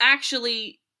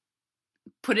 actually...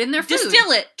 Put it in their food.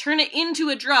 Distill it. Turn it into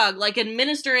a drug. Like,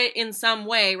 administer it in some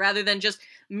way, rather than just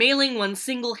mailing one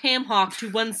single ham hock to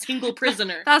one single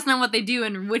prisoner. That's not what they do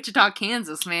in Wichita,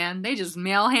 Kansas, man. They just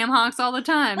mail ham hocks all the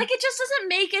time. Like, it just doesn't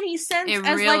make any sense It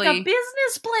as, really, like, a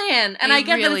business plan. And it I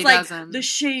get really that it's, like, doesn't. the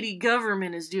shady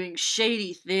government is doing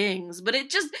shady things, but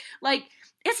it just, like,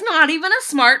 it's not even a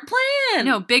smart plan.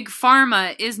 No, Big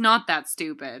Pharma is not that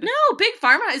stupid. No, Big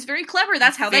Pharma is very clever.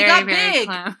 That's how they got big.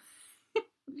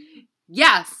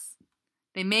 Yes.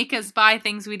 They make us buy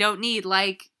things we don't need,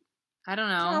 like, I don't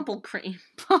know. Pumple cream.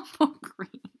 Pumple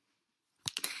cream.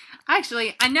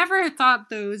 Actually, I never thought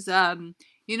those,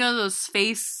 those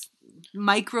face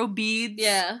micro beads?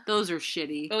 Yeah. Those are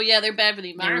shitty. Oh, yeah, they're bad for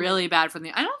the environment. They're really bad for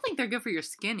the... I don't think they're good for your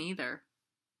skin, either.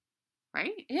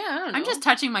 Right? Yeah, I don't know. I'm just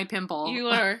touching my pimple. You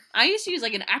are. I used to use,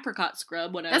 like, an apricot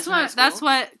scrub when I was in high school. That's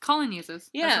what Colin uses.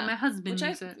 Yeah. That's what my husband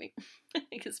uses. I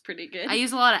think it's pretty good. I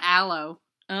use a lot of aloe.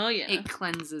 Oh, yeah. It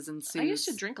cleanses and soothes. I used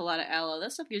to drink a lot of aloe.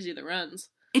 That stuff gives you the runs.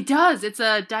 It does. It's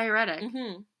a diuretic.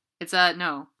 Mm-hmm. It's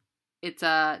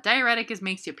a diuretic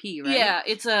makes you pee, right? Yeah,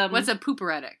 it's What's a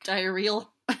pooperetic? Diarrheal.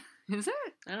 Is it?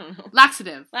 I don't know.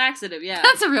 Laxative. Laxative, yeah.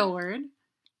 That's a real word.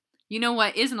 You know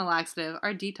what isn't a laxative?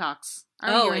 Our detox.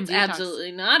 It's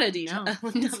absolutely not a detox.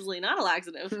 No. Absolutely not a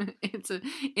laxative.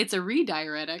 It's a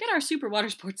re-diuretic. Get our Super Water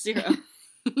Sports Zero.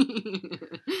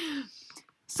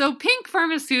 So Pink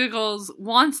Pharmaceuticals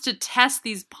wants to test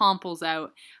these pomples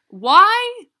out.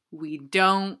 Why? We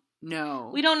don't know.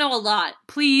 We don't know a lot.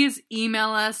 Please email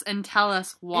us and tell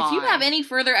us why. If you have any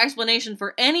further explanation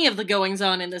for any of the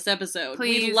goings-on in this episode,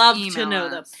 please we'd love email to know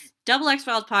us. them.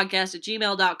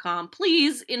 doublexfilespodcast@gmail.com.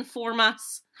 Please inform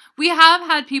us. We have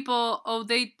had people,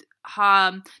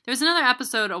 there's another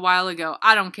episode a while ago.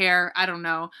 I don't care. I don't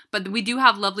know. But we do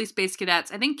have lovely space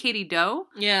cadets. I think Katie Doe.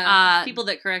 Yeah. People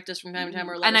that correct us from time to time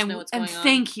or let us know what's going on. And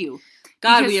thank you.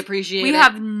 God, we appreciate it. We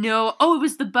have it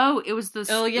was the boat. It was the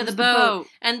the boat.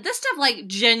 And this stuff, like,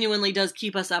 genuinely does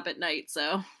keep us up at night,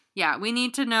 so. Yeah, we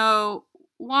need to know,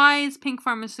 why is Pink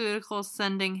Pharmaceuticals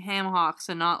sending ham hocks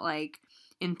and not, like,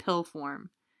 in pill form?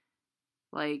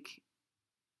 Like,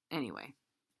 anyway.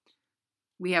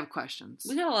 We have questions.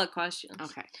 We got a lot of questions.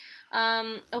 Okay.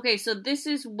 Okay, so this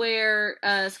is where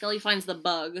Scully finds the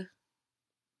bug.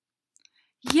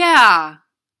 Yeah.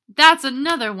 That's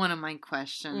another one of my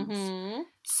questions. Mm-hmm.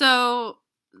 So,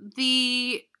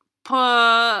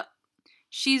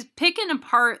 she's picking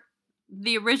apart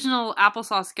the original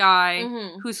applesauce guy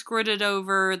who squirted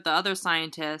over the other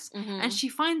scientist, and she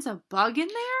finds a bug in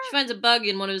there? She finds a bug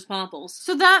in one of his pomples.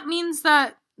 So that means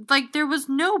that, like, there was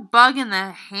no bug in the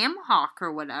ham hock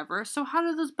or whatever, so how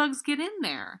do those bugs get in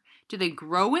there? Do they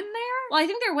grow in there? Well, I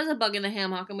think there was a bug in the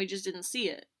ham hock and we just didn't see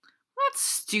it. That's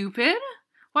stupid.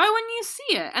 Why wouldn't you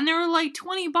see it? And there were like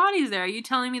 20 bodies there. Are you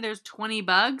telling me there's 20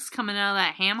 bugs coming out of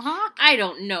that ham hock? I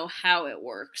don't know how it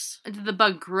works. Did the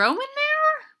bug grow in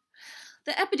there?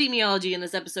 The epidemiology in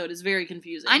this episode is very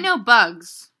confusing. I know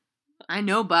bugs.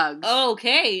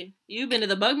 Okay. You've been to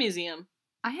the bug museum.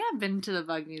 I have been to the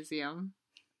bug museum.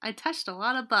 I touched a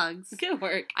lot of bugs. Good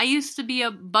work. I used to be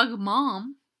a bug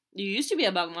mom. You used to be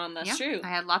a bug mom, that's true. I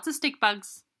had lots of stick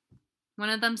bugs. One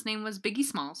of them's name was Biggie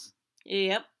Smalls.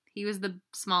 Yep. He was the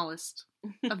smallest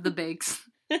of the bigs.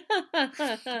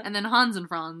 And then Hans and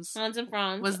Franz. Hans and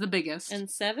Franz. Was the biggest. And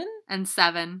 7? And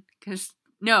 7.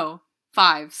 No,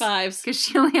 5s. 5s. Because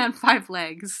she only had 5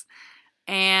 legs.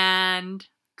 And,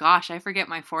 gosh, I forget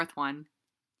my 4th one.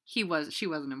 She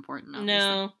wasn't important,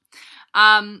 obviously.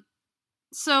 No.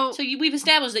 So We've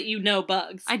established that you know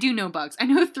bugs. I do know bugs. I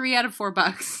know 3 out of 4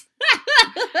 bugs.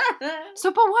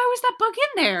 But why was that bug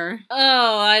in there?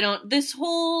 Oh, I don't. This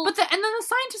whole. And then the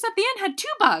scientist at the end had 2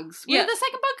 bugs. Where did the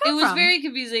second bug come from? It was very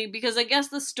confusing because I guess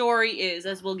the story is,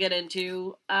 as we'll get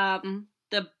into,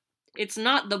 it's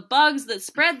not the bugs that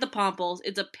spread the pomples.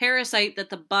 It's a parasite that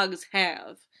the bugs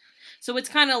have. So it's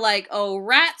kind of like,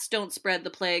 rats don't spread the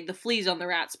plague. The fleas on the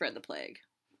rats spread the plague,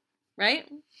 right?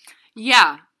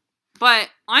 Yeah. But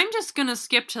I'm just gonna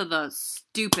skip to the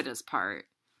stupidest part.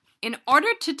 In order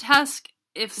to test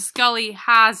if Scully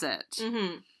has it,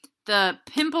 the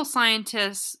pimple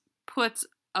scientist puts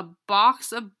a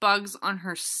box of bugs on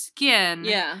her skin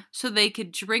so they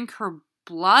could drink her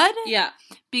blood. Yeah.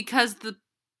 Because the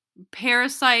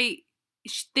parasite,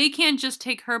 they can't just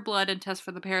take her blood and test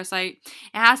for the parasite.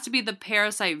 It has to be the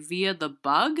parasite via the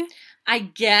bug. I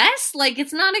guess?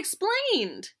 It's not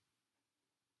explained.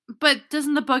 But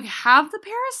doesn't the bug have the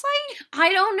parasite?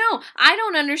 I don't know. I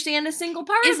don't understand a single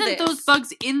part of this. Isn't those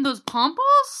bugs in those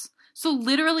pomples? So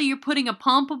literally you're putting a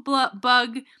pomple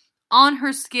bug on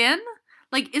her skin?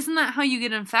 Isn't that how you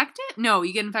get infected? No,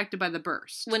 you get infected by the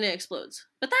burst. When it explodes.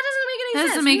 But that doesn't make any sense.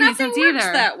 That doesn't make any sense either. Nothing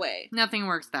works that way. Nothing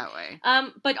works that way.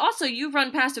 But also, you've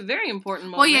run past a very important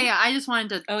moment. Well, yeah, I just wanted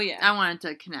to... Oh, yeah. I wanted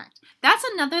to connect. That's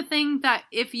another thing that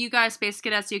if you guys, Space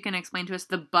Cadets, you can explain to us,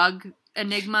 the bug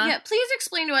enigma. Yeah, please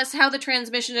explain to us how the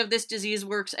transmission of this disease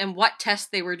works and what tests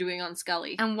they were doing on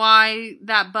Scully. And why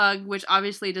that bug, which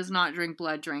obviously does not drink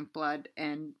blood, drank blood,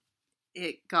 and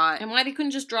it got... And why they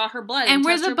couldn't just draw her blood and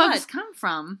where test the her bugs blood. come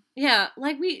from. Yeah,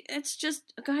 it's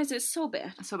just, guys, it's so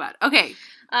bad. So bad. Okay.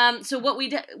 So what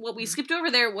we skipped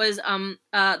over there was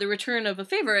the return of a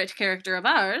favorite character of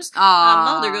ours.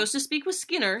 Mulder goes to speak with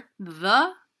Skinner. The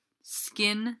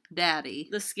Skin Daddy.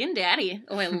 The Skin Daddy.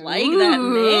 Oh, I like that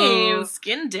name.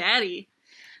 Skin Daddy.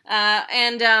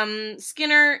 And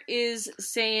Skinner is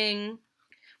saying...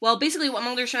 Well, basically what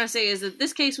Mulder's trying to say is that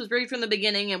this case was rigged from the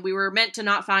beginning and we were meant to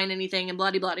not find anything and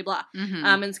blah-de-blah-de-blah.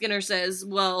 And Skinner says,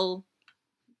 well,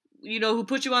 you know who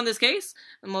put you on this case?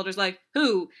 And Mulder's like,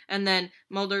 who? And then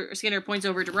Skinner points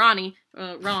over to Ron.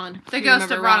 The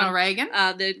ghost of Ronald Reagan?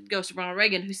 The ghost of Ronald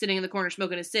Reagan, who's sitting in the corner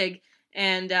smoking a cig.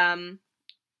 And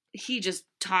he just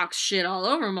talks shit all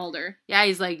over Mulder. Yeah,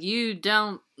 he's like, you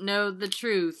don't know the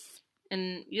truth.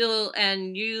 And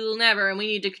you'll never, and we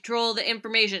need to control the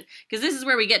information. Because this is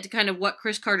where we get to kind of what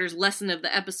Chris Carter's lesson of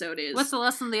the episode is. What's the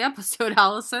lesson of the episode,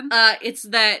 Alison? It's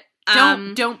that...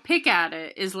 Don't pick at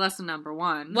it is lesson number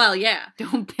 1. Well, yeah.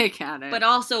 Don't pick at it. But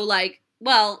also,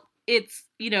 it's,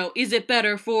 is it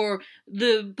better for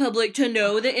the public to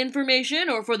know the information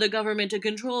or for the government to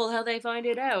control how they find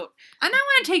it out? And I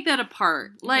want to take that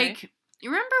apart. Okay. You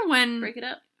remember when... Break it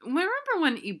up. Remember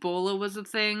when Ebola was a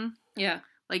thing? Yeah.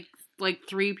 Like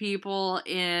 3 people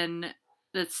in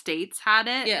the States had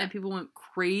it, and people went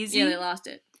crazy. Yeah, they lost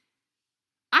it.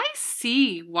 I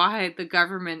see why the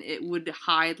government would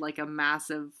hide a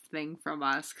massive thing from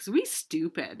us, because we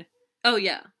stupid. Oh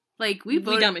yeah, we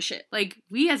voted, dumb as shit.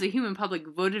 We as a human public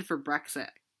voted for Brexit,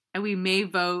 and we may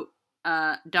vote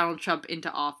Donald Trump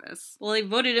into office. Well, they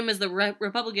voted him as the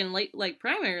Republican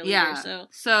primary leader. Yeah,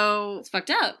 so it's fucked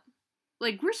up.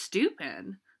 We're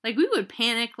stupid. We would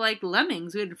panic like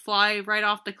lemmings. We would fly right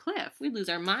off the cliff. We'd lose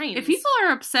our minds. If people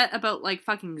are upset about,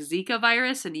 fucking Zika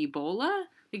virus and Ebola,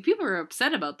 people are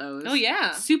upset about those. Oh,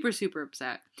 yeah. Super, super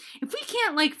upset. If we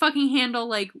can't, fucking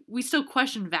handle, we still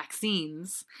question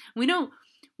vaccines.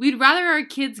 We'd rather our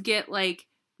kids get,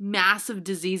 massive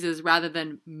diseases rather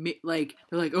than, they're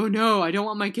like, oh, no, I don't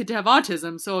want my kid to have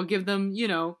autism, so I'll give them,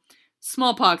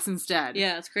 smallpox instead.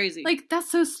 Yeah, it's crazy.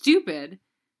 That's so stupid.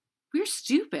 We're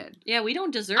stupid. Yeah, we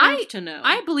don't deserve to know.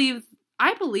 I believe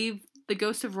the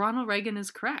ghost of Ronald Reagan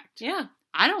is correct. Yeah.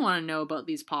 I don't want to know about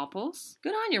these popples.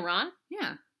 Good on you, Ron.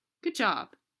 Yeah. Good job,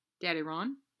 Daddy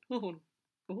Ron.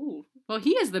 Oh. Well,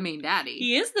 he is the main daddy.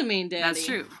 He is the main daddy. That's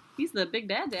true. He's the big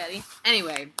daddy.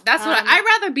 Anyway, that's what I'd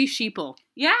rather be sheeple.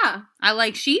 Yeah. I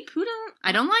like sheep. Who don't?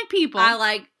 I don't like people. I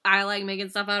like making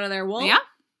stuff out of their wool. Yeah.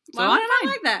 Why would I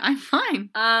not like that? I'm fine.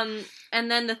 And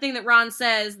then the thing that Ron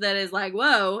says that is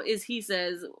whoa, is he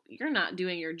says, you're not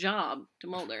doing your job to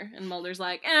Mulder. And Mulder's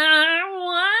like,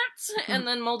 what? And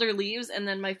then Mulder leaves, and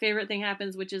then my favorite thing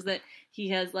happens, which is that he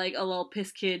has, a little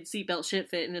piss kid seatbelt shit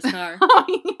fit in his car. Oh,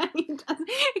 yeah, he does.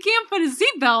 He can't put his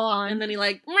seatbelt on. And then he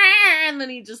and then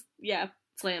he just,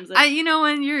 slams it. You know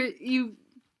when you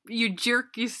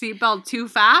jerk your seatbelt too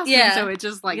fast, Yeah. and so it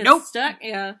just like, Gets nope. stuck.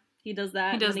 Yeah, he does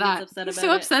that. He does and that. Gets upset He's about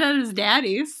so it. upset at his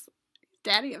daddies.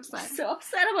 Daddy upset. So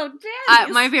upset about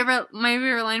daddies. My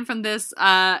favorite line from this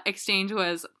exchange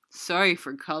was, "Sorry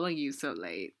for calling you so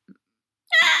late."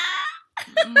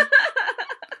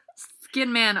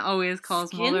 Skin Man always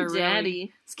calls Mulder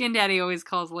Daddy. Skin Daddy always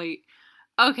calls late.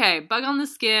 Okay, bug on the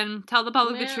skin. Tell the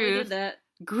public the We truth. did that.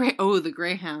 The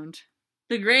Greyhound.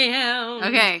 The Greyhound.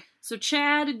 Okay. So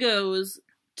Chad goes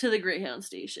to the Greyhound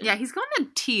station. Yeah, he's going to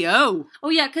T.O. Oh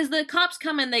yeah, because the cops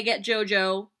come and they get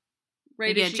JoJo.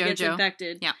 Right as she gets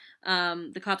infected. Yeah.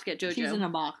 The cops get JoJo. She's in a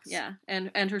box. Yeah,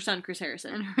 and her son Chris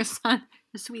Harrison. And her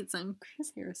sweet son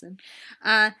Chris Harrison.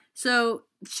 So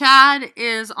Chad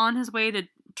is on his way to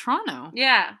Toronto.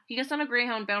 Yeah, he gets on a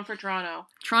Greyhound bound for Toronto.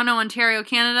 Toronto, Ontario,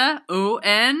 Canada.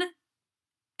 O-N-N-O.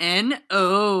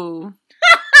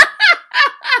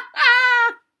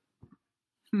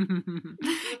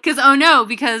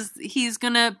 Because he's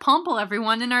gonna pumple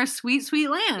everyone in our sweet, sweet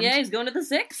land. Yeah, he's going to the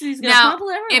 6. He's gonna pumple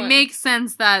everyone. It makes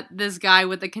sense that this guy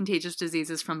with the contagious disease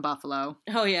is from Buffalo.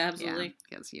 Oh yeah, absolutely.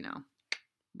 Because,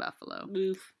 Buffalo.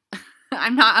 Oof.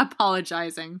 I'm not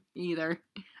apologizing either.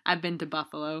 I've been to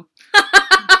Buffalo.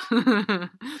 Buffalo,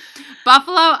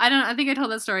 I think I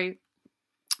told that story.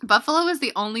 Buffalo is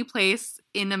the only place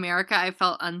in America I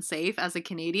felt unsafe as a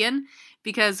Canadian,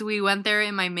 because we went there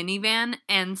in my minivan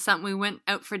and we went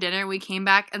out for dinner. We came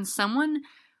back and someone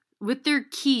with their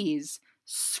keys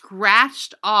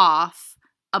scratched off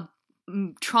a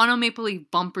Toronto Maple Leaf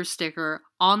bumper sticker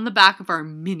on the back of our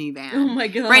minivan. Oh my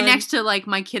god. Right next to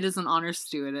my kid is an honor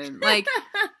student.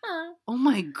 Oh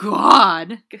my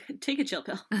god. Take a chill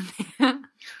pill.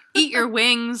 Eat your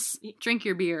wings, drink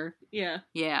your beer. Yeah.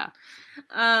 Yeah.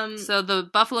 So the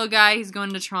Buffalo guy, he's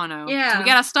going to Toronto. Yeah. We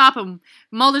gotta stop him.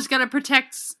 Mulder's gotta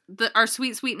protect our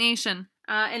sweet, sweet nation.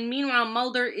 And meanwhile,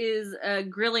 Mulder is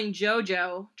grilling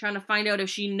JoJo, trying to find out if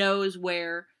she knows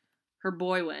where her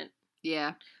boy went.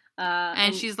 Yeah.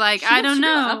 And she's like, I don't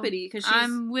know. Uppity, 'cause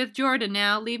I'm with Jordan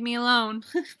now. Leave me alone.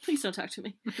 Please don't talk to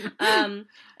me. And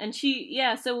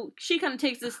so she kind of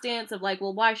takes this stance of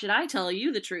well, why should I tell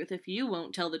you the truth if you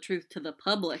won't tell the truth to the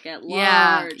public at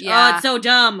large? Yeah. Oh, it's so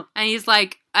dumb. And he's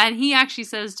like, and he actually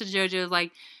says to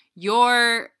JoJo,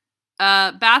 your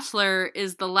Bachelor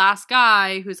is the last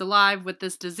guy who's alive with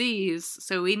this disease,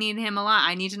 so we need him alive.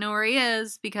 I need to know where he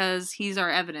is because he's our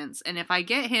evidence, and if I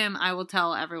get him, I will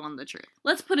tell everyone the truth.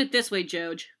 Let's put it this way,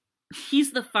 Joj.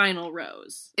 He's the final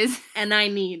rose, and I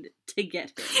need to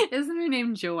get him. Isn't her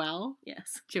name Joelle?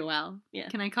 Yes. Joelle. Yeah.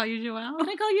 Can I call you Joelle? Can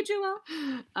I call you Joelle?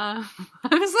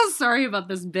 I'm so sorry about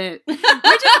this bit. We're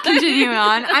just continuing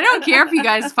on. I don't care if you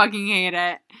guys fucking hate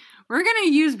it. We're gonna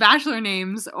use Bachelor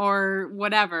names or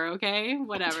whatever, okay?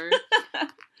 Whatever.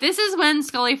 This is when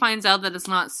Scully finds out that it's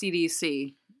not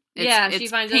CDC. She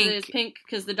finds out that it's pink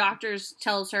because the doctors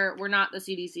tells her, we're not the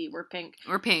CDC, we're pink.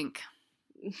 We're pink.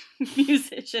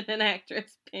 Musician and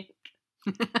actress pink.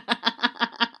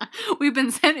 We've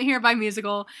been sent here by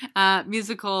musical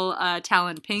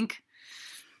talent Pink.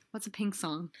 What's a Pink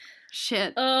song?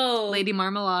 Shit. Oh. Lady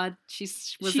Marmalade. She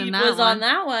was in that one. She was on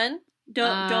that one.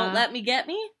 Don't Let Me Get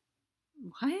Me?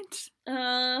 What?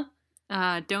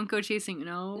 Don't Go Chasing.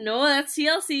 No, that's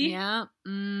TLC. Yeah.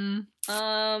 That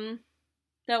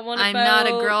one. I'm Not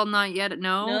a Girl, Not Yet.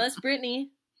 No, that's Britney.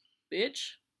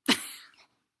 Bitch.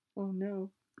 Oh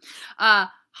no.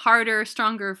 Harder,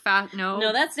 Stronger, Fast.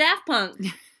 No, that's Daft Punk.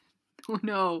 Oh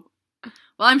no.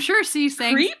 Well, I'm sure she's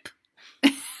saying Creep.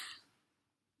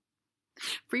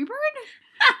 Freebird.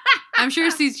 I'm sure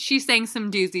she's saying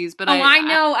some doozies, but I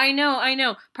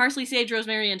know. Parsley, Sage,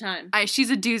 Rosemary, and Thyme.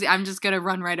 She's a doozy. I'm just gonna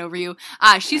run right over you.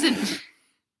 She's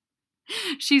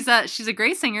a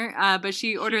great singer, but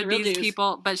she ordered these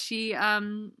people, but she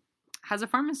has a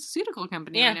pharmaceutical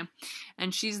company right now,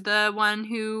 and she's the one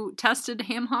who tested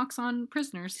ham hocks on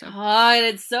prisoners. So. God,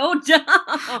 it's so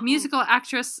dumb. Musical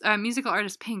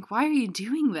artist Pink. Why are you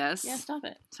doing this? Yeah, stop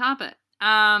it.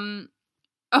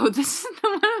 Oh, this is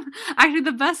actually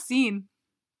the best scene.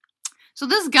 So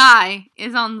this guy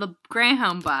is on the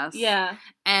Greyhound bus. Yeah.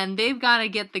 And they've got to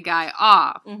get the guy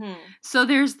off. Mm-hmm. So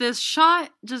there's this shot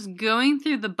just going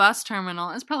through the bus terminal.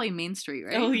 It's probably Main Street,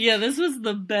 right? Oh, yeah, this was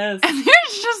the best. And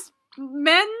there's just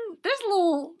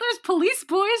there's police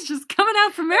boys just coming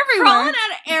out from everywhere. Crawling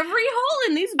out of every hole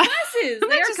in these buses.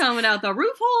 They are coming out the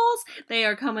roof holes. They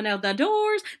are coming out the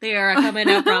doors. They are coming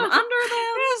out from under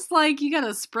them. It's you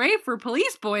gotta spray for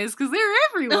police boys because they're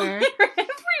everywhere. They're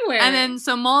everywhere. And then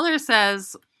so Mulder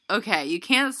says, okay, you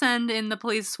can't send in the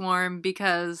police swarm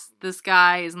because this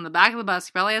guy is in the back of the bus.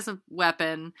 He probably has a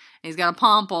weapon. And he's got a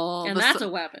pomple. And that's a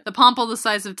weapon. The pomple the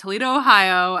size of Toledo,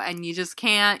 Ohio, and you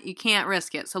can't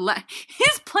risk it. So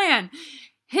his plan,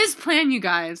 you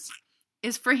guys,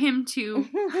 is for him to,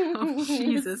 oh,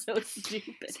 Jesus. So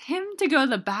stupid. It's him to go to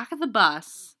the back of the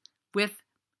bus with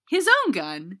his own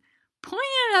gun, pointing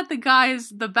it at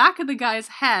the back of the guy's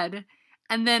head,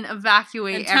 and then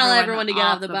evacuate and tell everyone to get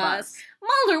off the bus.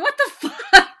 Mulder, what the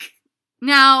fuck?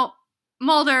 Now,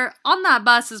 Mulder, on that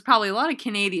bus is probably a lot of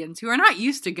Canadians who are not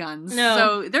used to guns. No.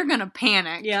 So they're going to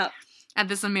panic at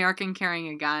this American carrying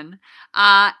a gun.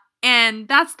 And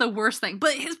that's the worst thing.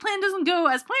 But his plan doesn't go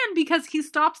as planned because he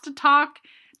stops to talk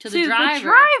to the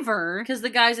driver. Because the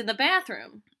guy's in the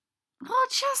bathroom. Well,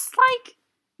 just like...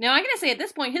 Now, I gotta say, at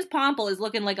this point, his pomple is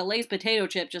looking like a Lay's potato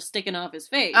chip just sticking off his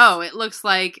face. Oh, it looks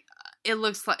like,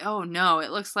 oh no,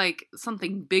 it looks like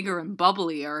something bigger and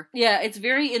bubblier. Yeah, it's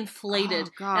very inflated.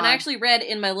 Oh, God. And I actually read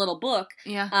in my little book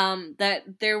that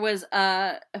there was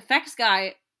a effects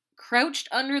guy crouched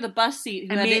under the bus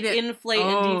seat who had to inflate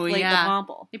and deflate the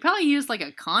pomple. He probably used like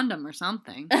a condom or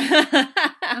something.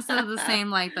 That's the same,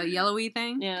 like the yellowy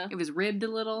thing. Yeah. It was ribbed a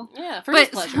little. Yeah, for his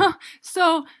pleasure.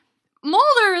 So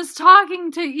Mulder is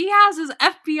he has his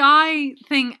FBI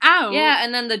thing out. Yeah,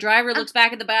 and then the driver looks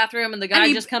back at the bathroom and the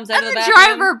guy just comes out of the bathroom.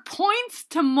 And the driver points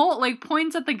to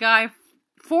points at the guy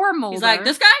for Mulder. He's like,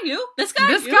 this guy? You? This guy?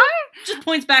 This you? guy? Just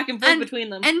points back and forth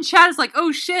between them. And Chad is like,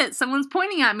 oh shit, someone's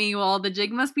pointing at me. Well, the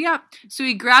jig must be up. So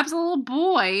he grabs a little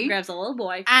boy.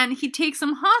 And he takes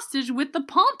him hostage with the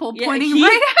pomple pointing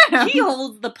right at him. He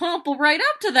holds the pomple right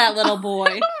up to that little boy.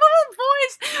 The little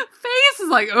boy's face is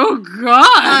like, oh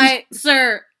God.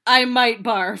 Sir, I might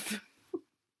barf.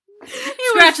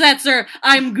 Scratch that, sir.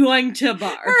 I'm going to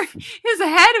barf. His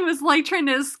head was like trying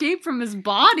to escape from his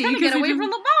body. Trying to get away from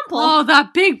the pomple. Oh,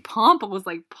 that big pomple was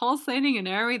like pulsating and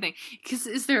everything. Because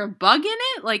is there a bug in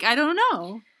it? Like, I don't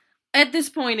know. At this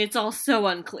point, it's all so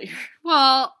unclear.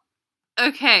 Well,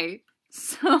 okay.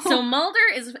 So Mulder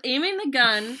is aiming the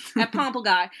gun at Pomple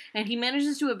Guy, and he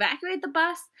manages to evacuate the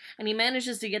bus, and he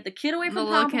manages to get the kid away from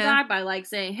Pomple Guy by like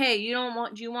saying, hey, do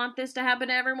you want this to happen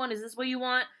to everyone? Is this what you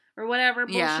want? Or whatever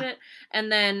bullshit. Yeah.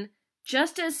 And then,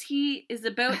 just as he is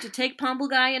about to take Pomple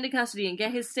Guy into custody and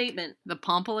get his statement, the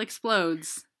pomple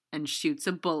explodes and shoots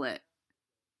a bullet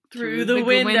through the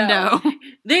window.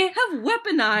 They have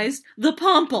weaponized the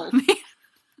pomple.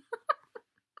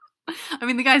 I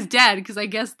mean, the guy's dead because I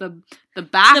guess the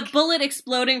back... The bullet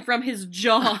exploding from his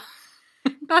jaw.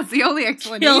 That's the only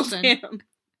explanation. Killed him.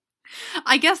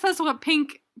 I guess that's what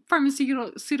pink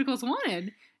pharmaceuticals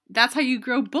wanted. That's how you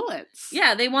grow bullets.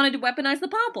 Yeah, they wanted to weaponize the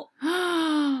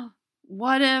pomple.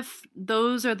 What if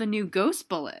those are the new ghost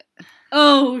bullet?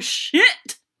 Oh,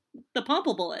 shit! The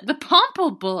pomple bullet. The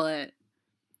pomple bullet.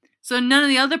 So none of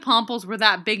the other pomples were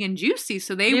that big and juicy,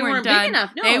 so they weren't done. Big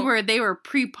enough, no. They were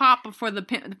pre-pop before the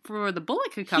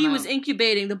bullet could come out. He was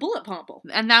incubating the bullet pomple.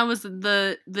 And that was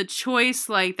the choice,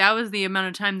 like, that was the amount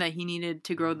of time that he needed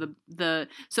to grow the...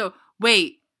 So,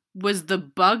 wait. Was the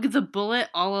bug the bullet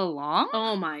all along?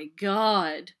 Oh my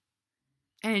God.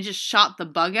 And it just shot the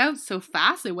bug out so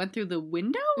fast it went through the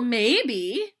window?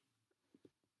 Maybe.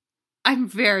 I'm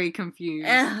very confused.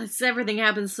 Everything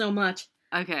happens so much.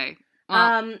 Okay.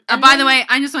 Well, by the way,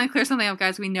 I just want to clear something up,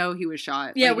 guys. We know he was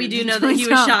shot. Yeah, we do know that he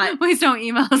was shot. Please don't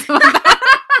email us about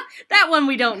that. That one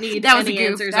we don't need. That was a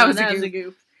goof. Answers that was a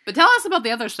goof. But tell us about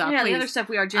the other stuff, please. The other stuff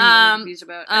we are genuinely confused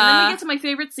about. And then we get to my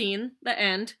favorite scene, the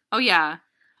end. Oh, yeah.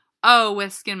 Oh,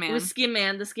 with Skin Man. With Skin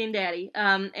Man, the Skin Daddy.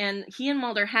 And he and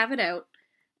Mulder have it out.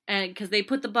 And because they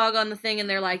put the bug on the thing and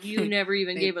they're like, you never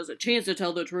even gave us a chance to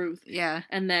tell the truth. Yeah.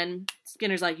 And then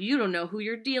Skinner's like, you don't know who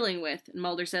you're dealing with. And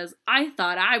Mulder says, I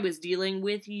thought I was dealing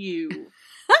with you.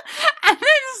 And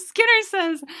then Skinner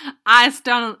says, I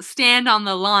stand on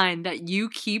the line that you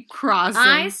keep crossing.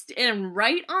 I stand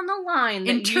right on the line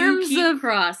that you keep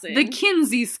crossing. The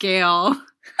Kinsey scale.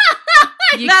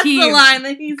 That's the line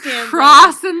that he stands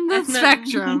crossing the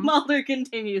spectrum. Mulder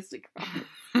continues to cross.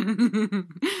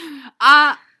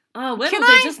 When will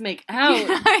they just make out?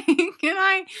 Can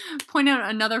I point out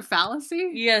another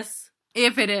fallacy? Yes.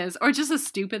 If it is. Or just a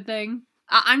stupid thing.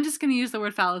 I'm just going to use the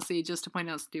word fallacy just to point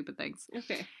out stupid things.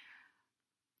 Okay.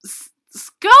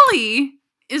 Scully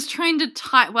is trying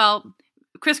to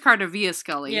Chris Carter via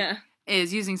Scully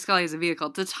is using Scully as a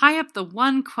vehicle to tie up the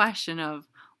one question of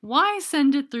why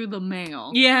send it through the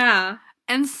mail? Yeah.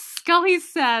 And Scully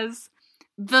says,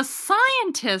 the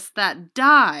scientist that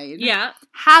died Yeah.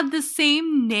 had the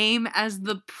same name as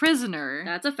the prisoner.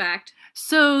 That's a fact.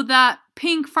 So that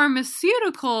Pink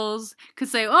Pharmaceuticals could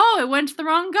say, oh, it went to the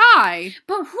wrong guy.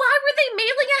 But why were they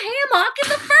mailing a hammock in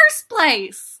the first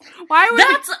place?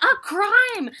 That's a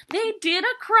crime. They did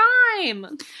a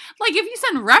crime. Like, if you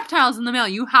send reptiles in the mail,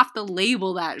 you have to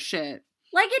label that shit.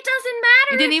 Like, it doesn't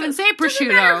matter. It didn't even say prosciutto. It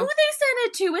doesn't matter who they send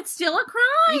it to. It's still a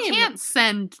crime. You can't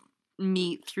send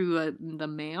meat through the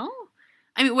mail.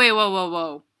 I mean, wait,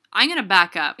 whoa. I'm going to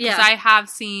back up. Because I have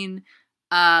seen,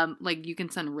 like, you can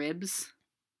send ribs.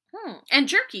 And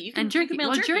jerky. You can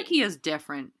mail jerky. Jerky is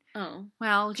different. Oh.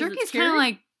 Well, jerky's kind of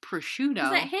like prosciutto.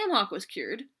 Because that hammock was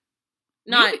cured.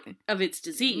 Not of its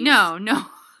disease. No.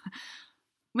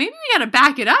 Maybe we gotta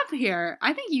back it up here.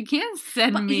 I think you can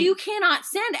send meat. You cannot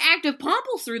send active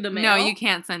pomples through the mail. No, you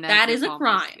can't send active That is a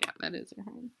crime. Yeah, that is a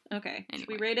crime. Okay. Anyway. Should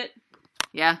we rate it?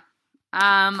 Yeah.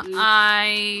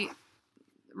 I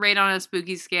rate on a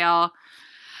spooky scale.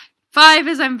 5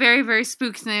 is I'm very, very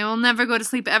spooked and I will never go to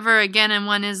sleep ever again, and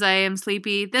 1 is I am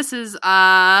sleepy. This is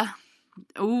a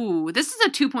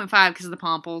 2.5 because of the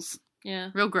pomples.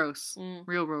 Yeah. Real gross.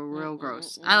 Real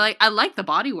gross. I like the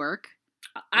body work.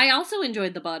 I also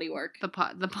enjoyed the body work. The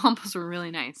pomples were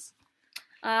really nice.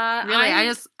 Really, I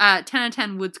just 10 out of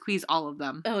 10 would squeeze all of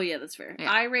them. Oh yeah, that's fair.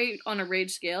 Yeah. I rate on a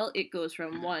rage scale. It goes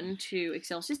from 1 to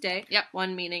Excelsis Day. Yep.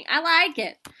 1 meaning I like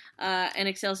it, and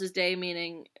Excelsis Day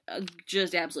meaning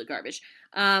just absolute garbage.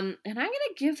 And I'm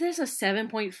gonna give this a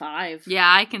 7.5.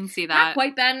 Yeah, I can see that. Not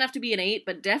quite bad enough to be an 8,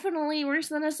 but definitely worse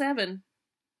than a 7.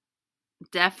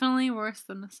 Definitely worse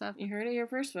than a 7. You heard it here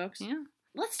first, folks. Yeah.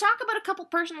 Let's talk about a couple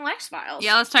personal X-Files.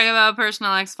 Yeah, let's talk about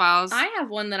personal X-Files. I have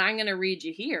one that I'm gonna read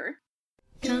you here.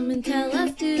 Come and tell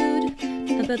us, dude,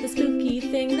 about the spooky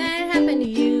thing that happened to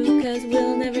you. 'Cause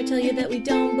we'll never tell you that we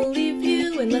don't believe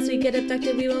you. Unless we get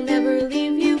abducted, we will never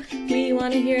leave you. We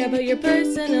want to hear about your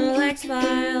personal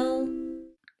X-File.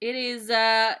 It is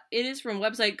from a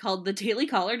website called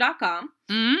thedailycaller.com.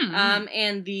 Mm-hmm.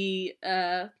 And the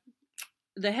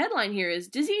headline here is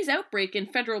Disease Outbreak in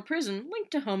Federal Prison Linked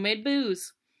to Homemade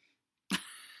Booze.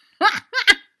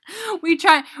 When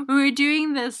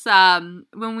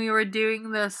we were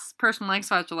doing this personal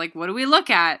X-Files, we're like, what do we look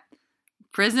at?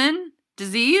 Prison?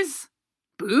 Disease?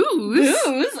 Booze?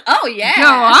 Oh, yeah.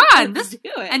 Go on. Let's do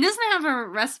it. And doesn't it have a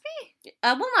recipe?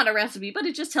 Well, not a recipe, but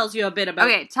it just tells you a bit about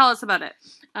Okay, tell us about it.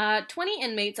 20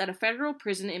 inmates at a federal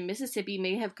prison in Mississippi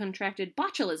may have contracted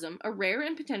botulism, a rare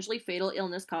and potentially fatal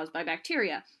illness caused by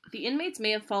bacteria. The inmates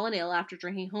may have fallen ill after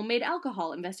drinking homemade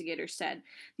alcohol, investigators said.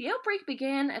 The outbreak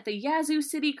began at the Yazoo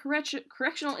City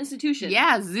Correctional Institution.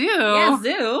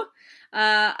 Yazoo!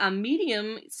 A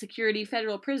medium-security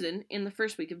federal prison in the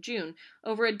first week of June.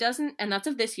 Over a dozen, and that's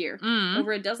of this year,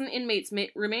 over a dozen inmates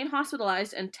remain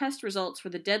hospitalized and test results for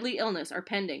the deadly illness are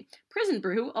pending. Prison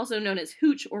brew, also known as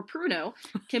hooch or pruno,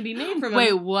 can be made from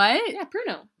Wait, what? Yeah,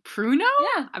 pruno. Pruno?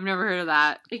 Yeah. I've never heard of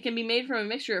that. It can be made from a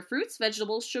mixture of fruits,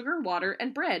 vegetables, sugar, water,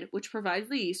 and bread, which provides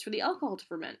the yeast for the alcohol to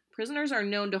ferment. Prisoners are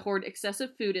known to hoard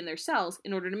excessive food in their cells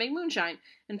in order to make moonshine,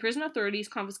 and prison authorities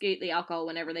confiscate the alcohol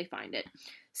whenever they find it.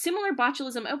 Similar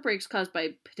botulism outbreaks caused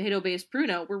by potato-based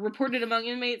pruno were reported among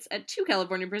inmates at 2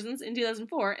 California prisons in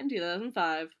 2004 and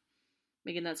 2005.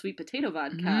 Making that sweet potato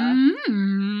vodka.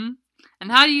 Mm-hmm.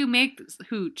 And how do you make this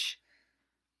hooch?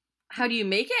 How do you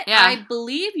make it? Yeah. I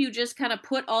believe you just kind of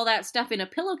put all that stuff in a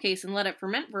pillowcase and let it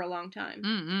ferment for a long time.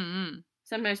 Mm-hmm.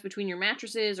 Sometimes between your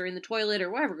mattresses or in the toilet or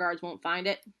wherever guards won't find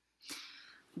it.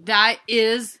 That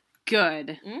is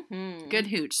good. Mm-hmm. Good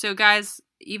hooch. So guys,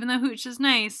 even though hooch is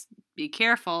nice, be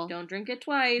careful. Don't drink it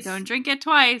twice. Don't drink it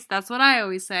twice. That's what I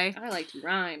always say. I like to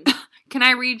rhyme. Can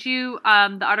I read you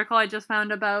the article I just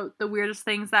found about the weirdest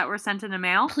things that were sent in the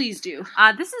mail? Please do.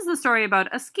 This is the story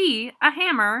about a ski, a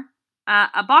hammer,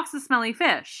 a box of smelly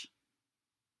fish.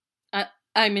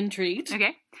 I'm intrigued.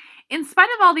 Okay. In spite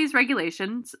of all these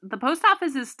regulations, the post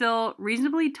office is still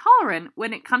reasonably tolerant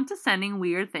when it comes to sending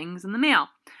weird things in the mail.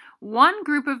 One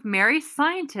group of merry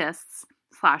scientists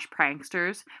 /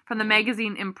 pranksters from the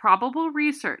magazine Improbable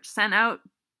Research sent out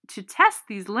to test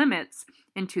these limits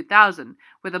in 2000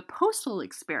 with a postal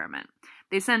experiment.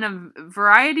 They sent a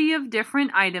variety of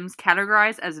different items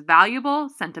categorized as valuable,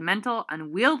 sentimental,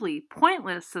 unwieldy,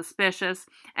 pointless, suspicious,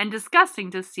 and disgusting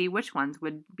to see which ones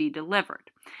would be delivered.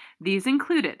 These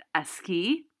included a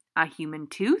ski, a human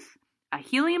tooth, a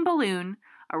helium balloon,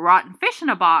 a rotten fish in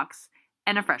a box,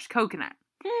 and a fresh coconut.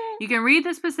 You can read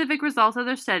the specific results of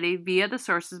their study via the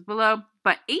sources below,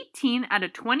 but 18 out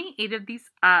of 28 of these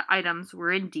items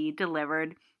were indeed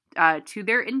delivered to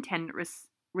their intended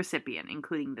recipient,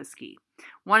 including the ski.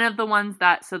 One of the ones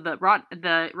that, so the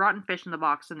rotten fish in the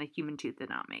box and the human tooth did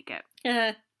not make it.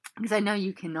 Because I know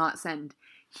you cannot send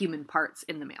human parts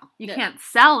in the mail. You can't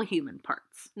sell human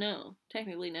parts. No.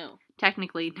 Technically, no.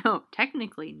 Technically,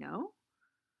 no.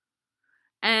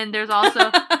 And there's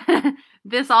also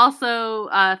this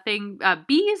thing,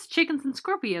 bees, chickens, and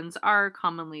scorpions are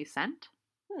commonly sent.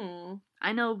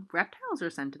 I know reptiles are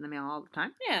sent in the mail all the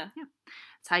time. Yeah.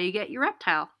 That's how you get your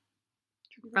reptile.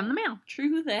 From the mail.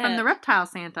 True that. From the reptile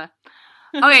Santa.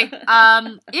 Okay,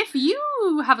 if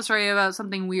you have a story about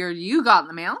something weird you got in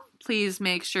the mail, please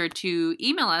make sure to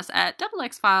email us at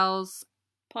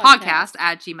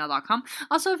xfilespodcast@gmail.com.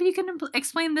 Also, if you can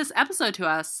explain this episode to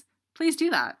us, please do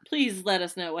that. Please let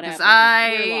us know what happened.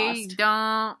 I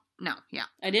don't know. Yeah.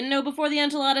 I didn't know before the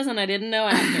enchiladas, and I didn't know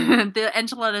after. The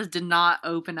enchiladas did not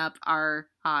open up our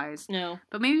eyes. No.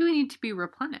 But maybe we need to be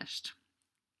replenished.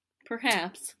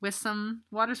 Perhaps. With some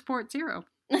Water Sport Zero.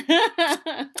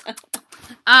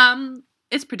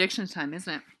 It's prediction time,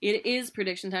 isn't it? It is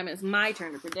prediction time. It's my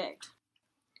turn to predict.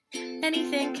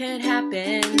 Anything could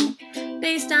happen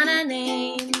based on a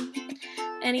name.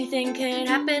 Anything could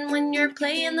happen when you're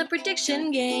playing the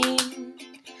prediction game.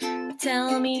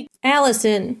 Tell me,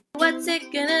 Alison, what's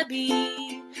it gonna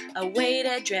be? A way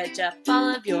to dredge up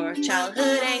all of your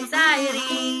childhood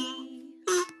anxiety.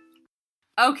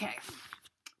 Okay.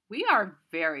 We are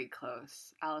very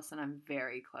close. Allison, I'm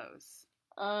very close.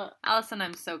 Allison,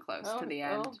 I'm so close to the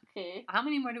end. Okay. How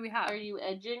many more do we have? Are you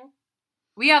edging?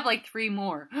 We have like 3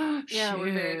 more. Yeah,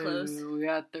 we're very close. We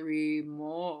got 3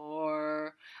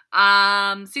 more.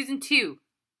 Season 2,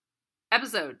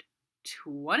 episode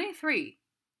 23,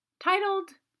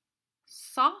 titled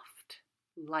Soft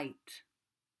Light.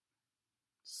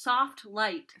 Soft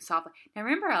light. Soft light. Now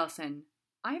remember, Allison,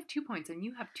 I have 2 points and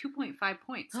you have 2.5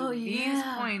 points. So these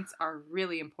points are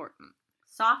really important.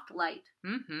 Soft light.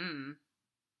 Mm-hmm.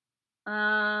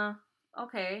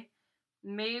 Okay.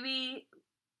 Maybe,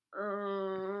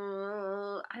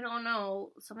 I don't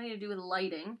know. Something to do with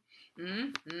lighting.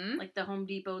 Mm-hmm. Like the Home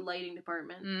Depot lighting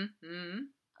department.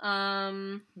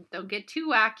 Mm-hmm. Don't get too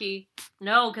wacky.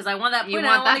 No, because I want that point.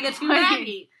 I don't want to get too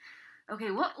wacky. Okay,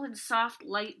 what would soft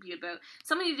light be about?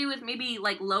 Something to do with maybe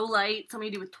like low light, something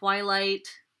to do with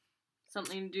twilight,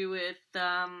 something to do with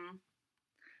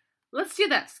Let's do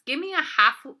this. Give me a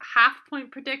half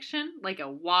point prediction, like a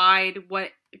wide,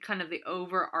 what kind of the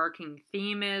overarching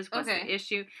theme is, what's the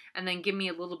issue, and then give me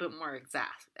a little bit more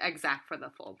exact for the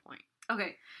full point.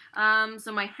 Okay.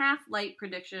 So my half point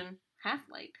prediction. half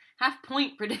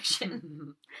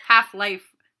light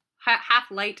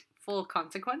full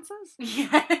consequences?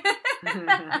 Yeah.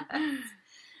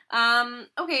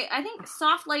 Okay, I think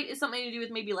soft light is something to do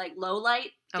with maybe like low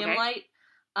light, dim light.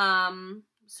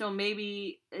 So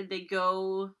maybe they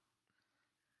go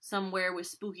somewhere with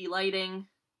spooky lighting,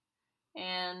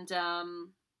 and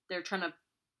they're trying to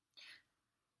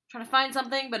find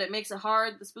something, but it makes it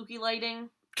hard. The spooky lighting.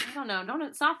 I don't know.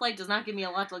 Soft light does not give me a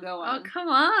lot to go on. Oh, come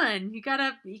on! You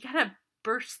gotta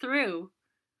burst through.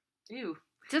 Ew.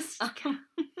 Just like a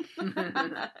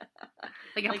pomple.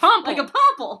 pomple. Like a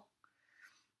pomple.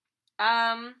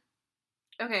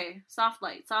 Okay, soft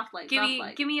light.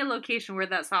 Give me a location where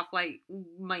that soft light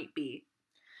might be.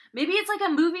 Maybe it's like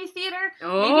a movie theater.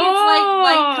 Oh. Maybe it's like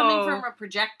light coming from a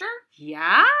projector.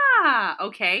 Yeah.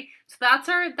 Okay. So that's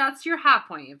your half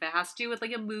point. If it has to do with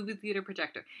like a movie theater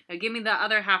projector. Now give me the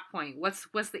other half point.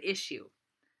 What's the issue?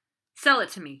 Sell it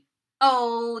to me.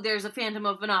 Oh, there's a Phantom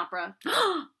of an Opera.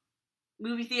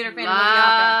 Movie theater Phantom of the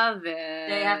Opera. Love it.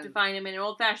 They have to find him in an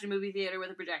old-fashioned movie theater with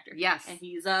a projector. Yes. And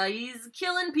he's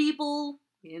killing people.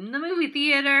 In the movie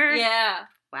theater. Yeah.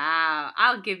 Wow.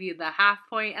 I'll give you the half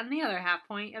point and the other half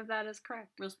point if that is correct.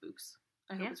 Real spooks.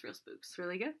 I hope it's real spooks. It's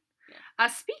really good. Yeah.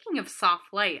 Speaking of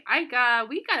soft light,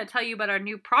 we gotta tell you about our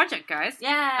new project, guys.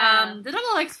 Yeah. The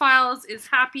Double X Files is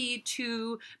happy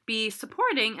to be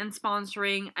supporting and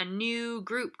sponsoring a new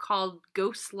group called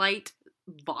Ghostlight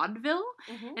Vaudeville.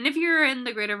 Mm-hmm. And if you're in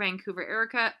the Greater Vancouver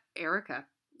Erica.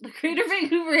 The Greater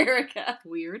Vancouver Erica.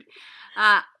 Weird.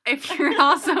 If you're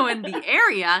also in the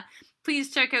area,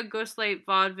 please check out Ghostlight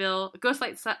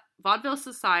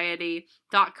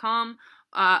Vaudevillesociety.com.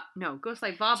 No,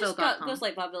 ghostlightvaudeville.com.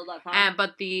 Ghostlightvaudeville.com.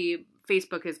 But the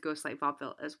Facebook is Ghostlight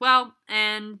Vaudeville as well.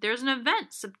 And there's an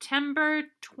event, September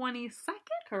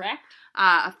 22nd? Correct.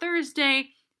 A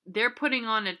Thursday. They're putting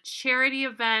on a charity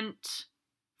event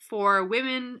for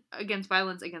women against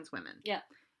violence against women. Yeah.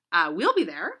 We'll be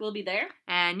there. We'll be there.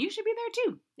 And you should be there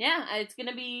too. Yeah, it's going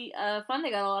to be fun. They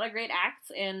got a lot of great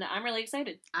acts, and I'm really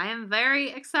excited. I am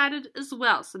very excited as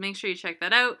well, so make sure you check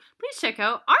that out. Please check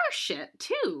out our shit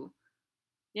too.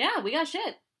 Yeah, we got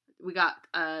shit. We got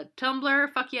a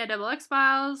Tumblr, Fuck Yeah, Double X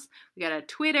Files. We got a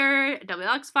Twitter, Double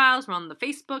X Files. We're on the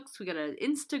Facebooks. We got an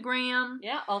Instagram.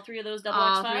 Yeah, all 3 of those Double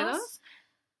X Files. All 3 of those.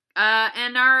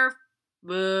 And our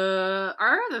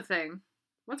other thing.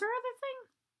 What's our other thing?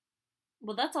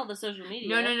 Well, that's all the social media.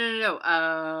 No.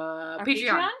 Our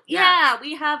Patreon. Yeah,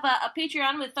 we have a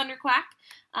Patreon with Thunderquack.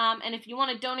 And if you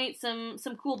want to donate some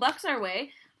cool bucks our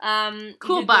way,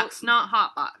 cool bucks, not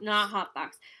hot bucks. Not hot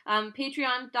bucks.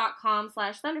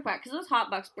 Patreon.com/Thunderquack, because those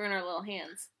hot bucks burn our little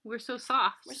hands. We're so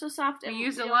soft. We're so soft. We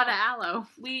use a lot of aloe.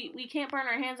 We can't burn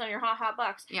our hands on your hot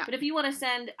bucks. Yeah. But if you want to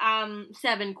send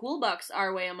 7 cool bucks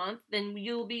our way a month, then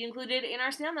you'll be included in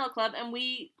our snail mail club, and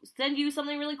we send you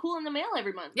something really cool in the mail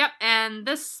every month. Yep, and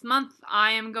this month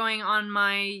I am going on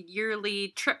my yearly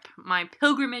trip, my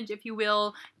pilgrimage, if you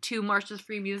will, to Marshall's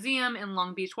Free Museum in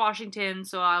Long Beach, Washington,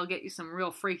 so I'll get you some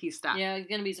real freaky stuff. Yeah, there's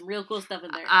going to be some real cool stuff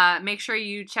in there. Make sure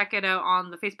you check it out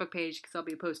on the Facebook page, because I'll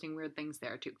be posting weird things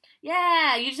there, too.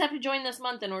 Yeah, you just have to join this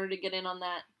month in order to get in on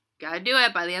that. Gotta do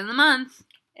it by the end of the month.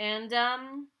 And, yeah.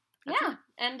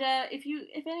 And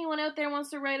if anyone out there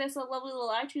wants to write us a lovely little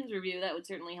iTunes review, that would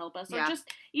certainly help us. Yeah. Or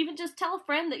just tell a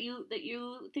friend that you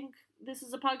think this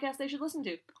is a podcast they should listen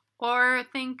to. Or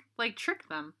trick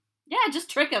them. Yeah, just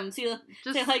trick them. Say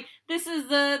like, this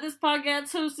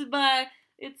podcast's hosted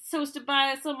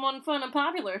by someone fun and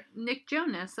popular. Nick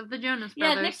Jonas of the Jonas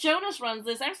Brothers. Yeah, Nick Jonas runs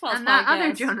this X-Files podcast. And the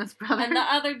other Jonas brother. And the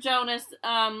other Jonas,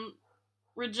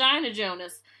 Regina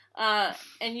Jonas.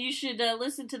 And you should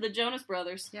listen to the Jonas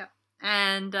Brothers. Yeah.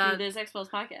 And do this X-Files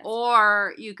podcast.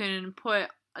 Or you can put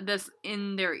this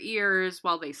in their ears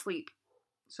while they sleep.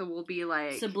 So we'll be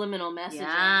like... subliminal messaging.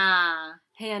 Yeah.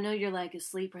 Hey, I know you're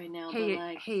asleep right now, hey,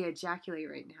 but hey, ejaculate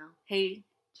right now. Hey.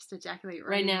 Just ejaculate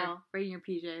right now. Right in your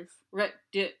PJs. Right,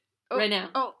 do it. Right now.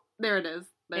 Oh, there it is.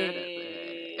 There it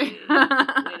is. Way to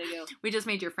go. We just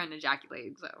made your friend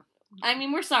ejaculate, so... I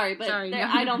mean, we're sorry, but no.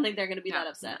 I don't think they're going to be that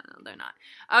upset. No, they're not.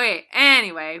 Okay,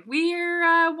 anyway,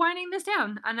 we're winding this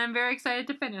down, and I'm very excited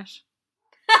to finish.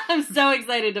 I'm so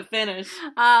excited to finish.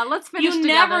 Let's finish together.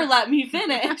 You never let me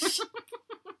finish.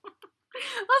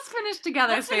 Let's finish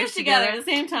together. Let's finish together at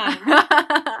the same time.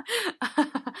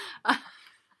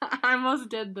 I almost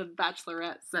did the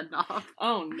Bachelorette send-off.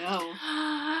 Oh, no.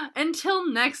 Until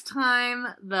next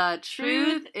time, the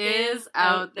truth is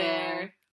out there.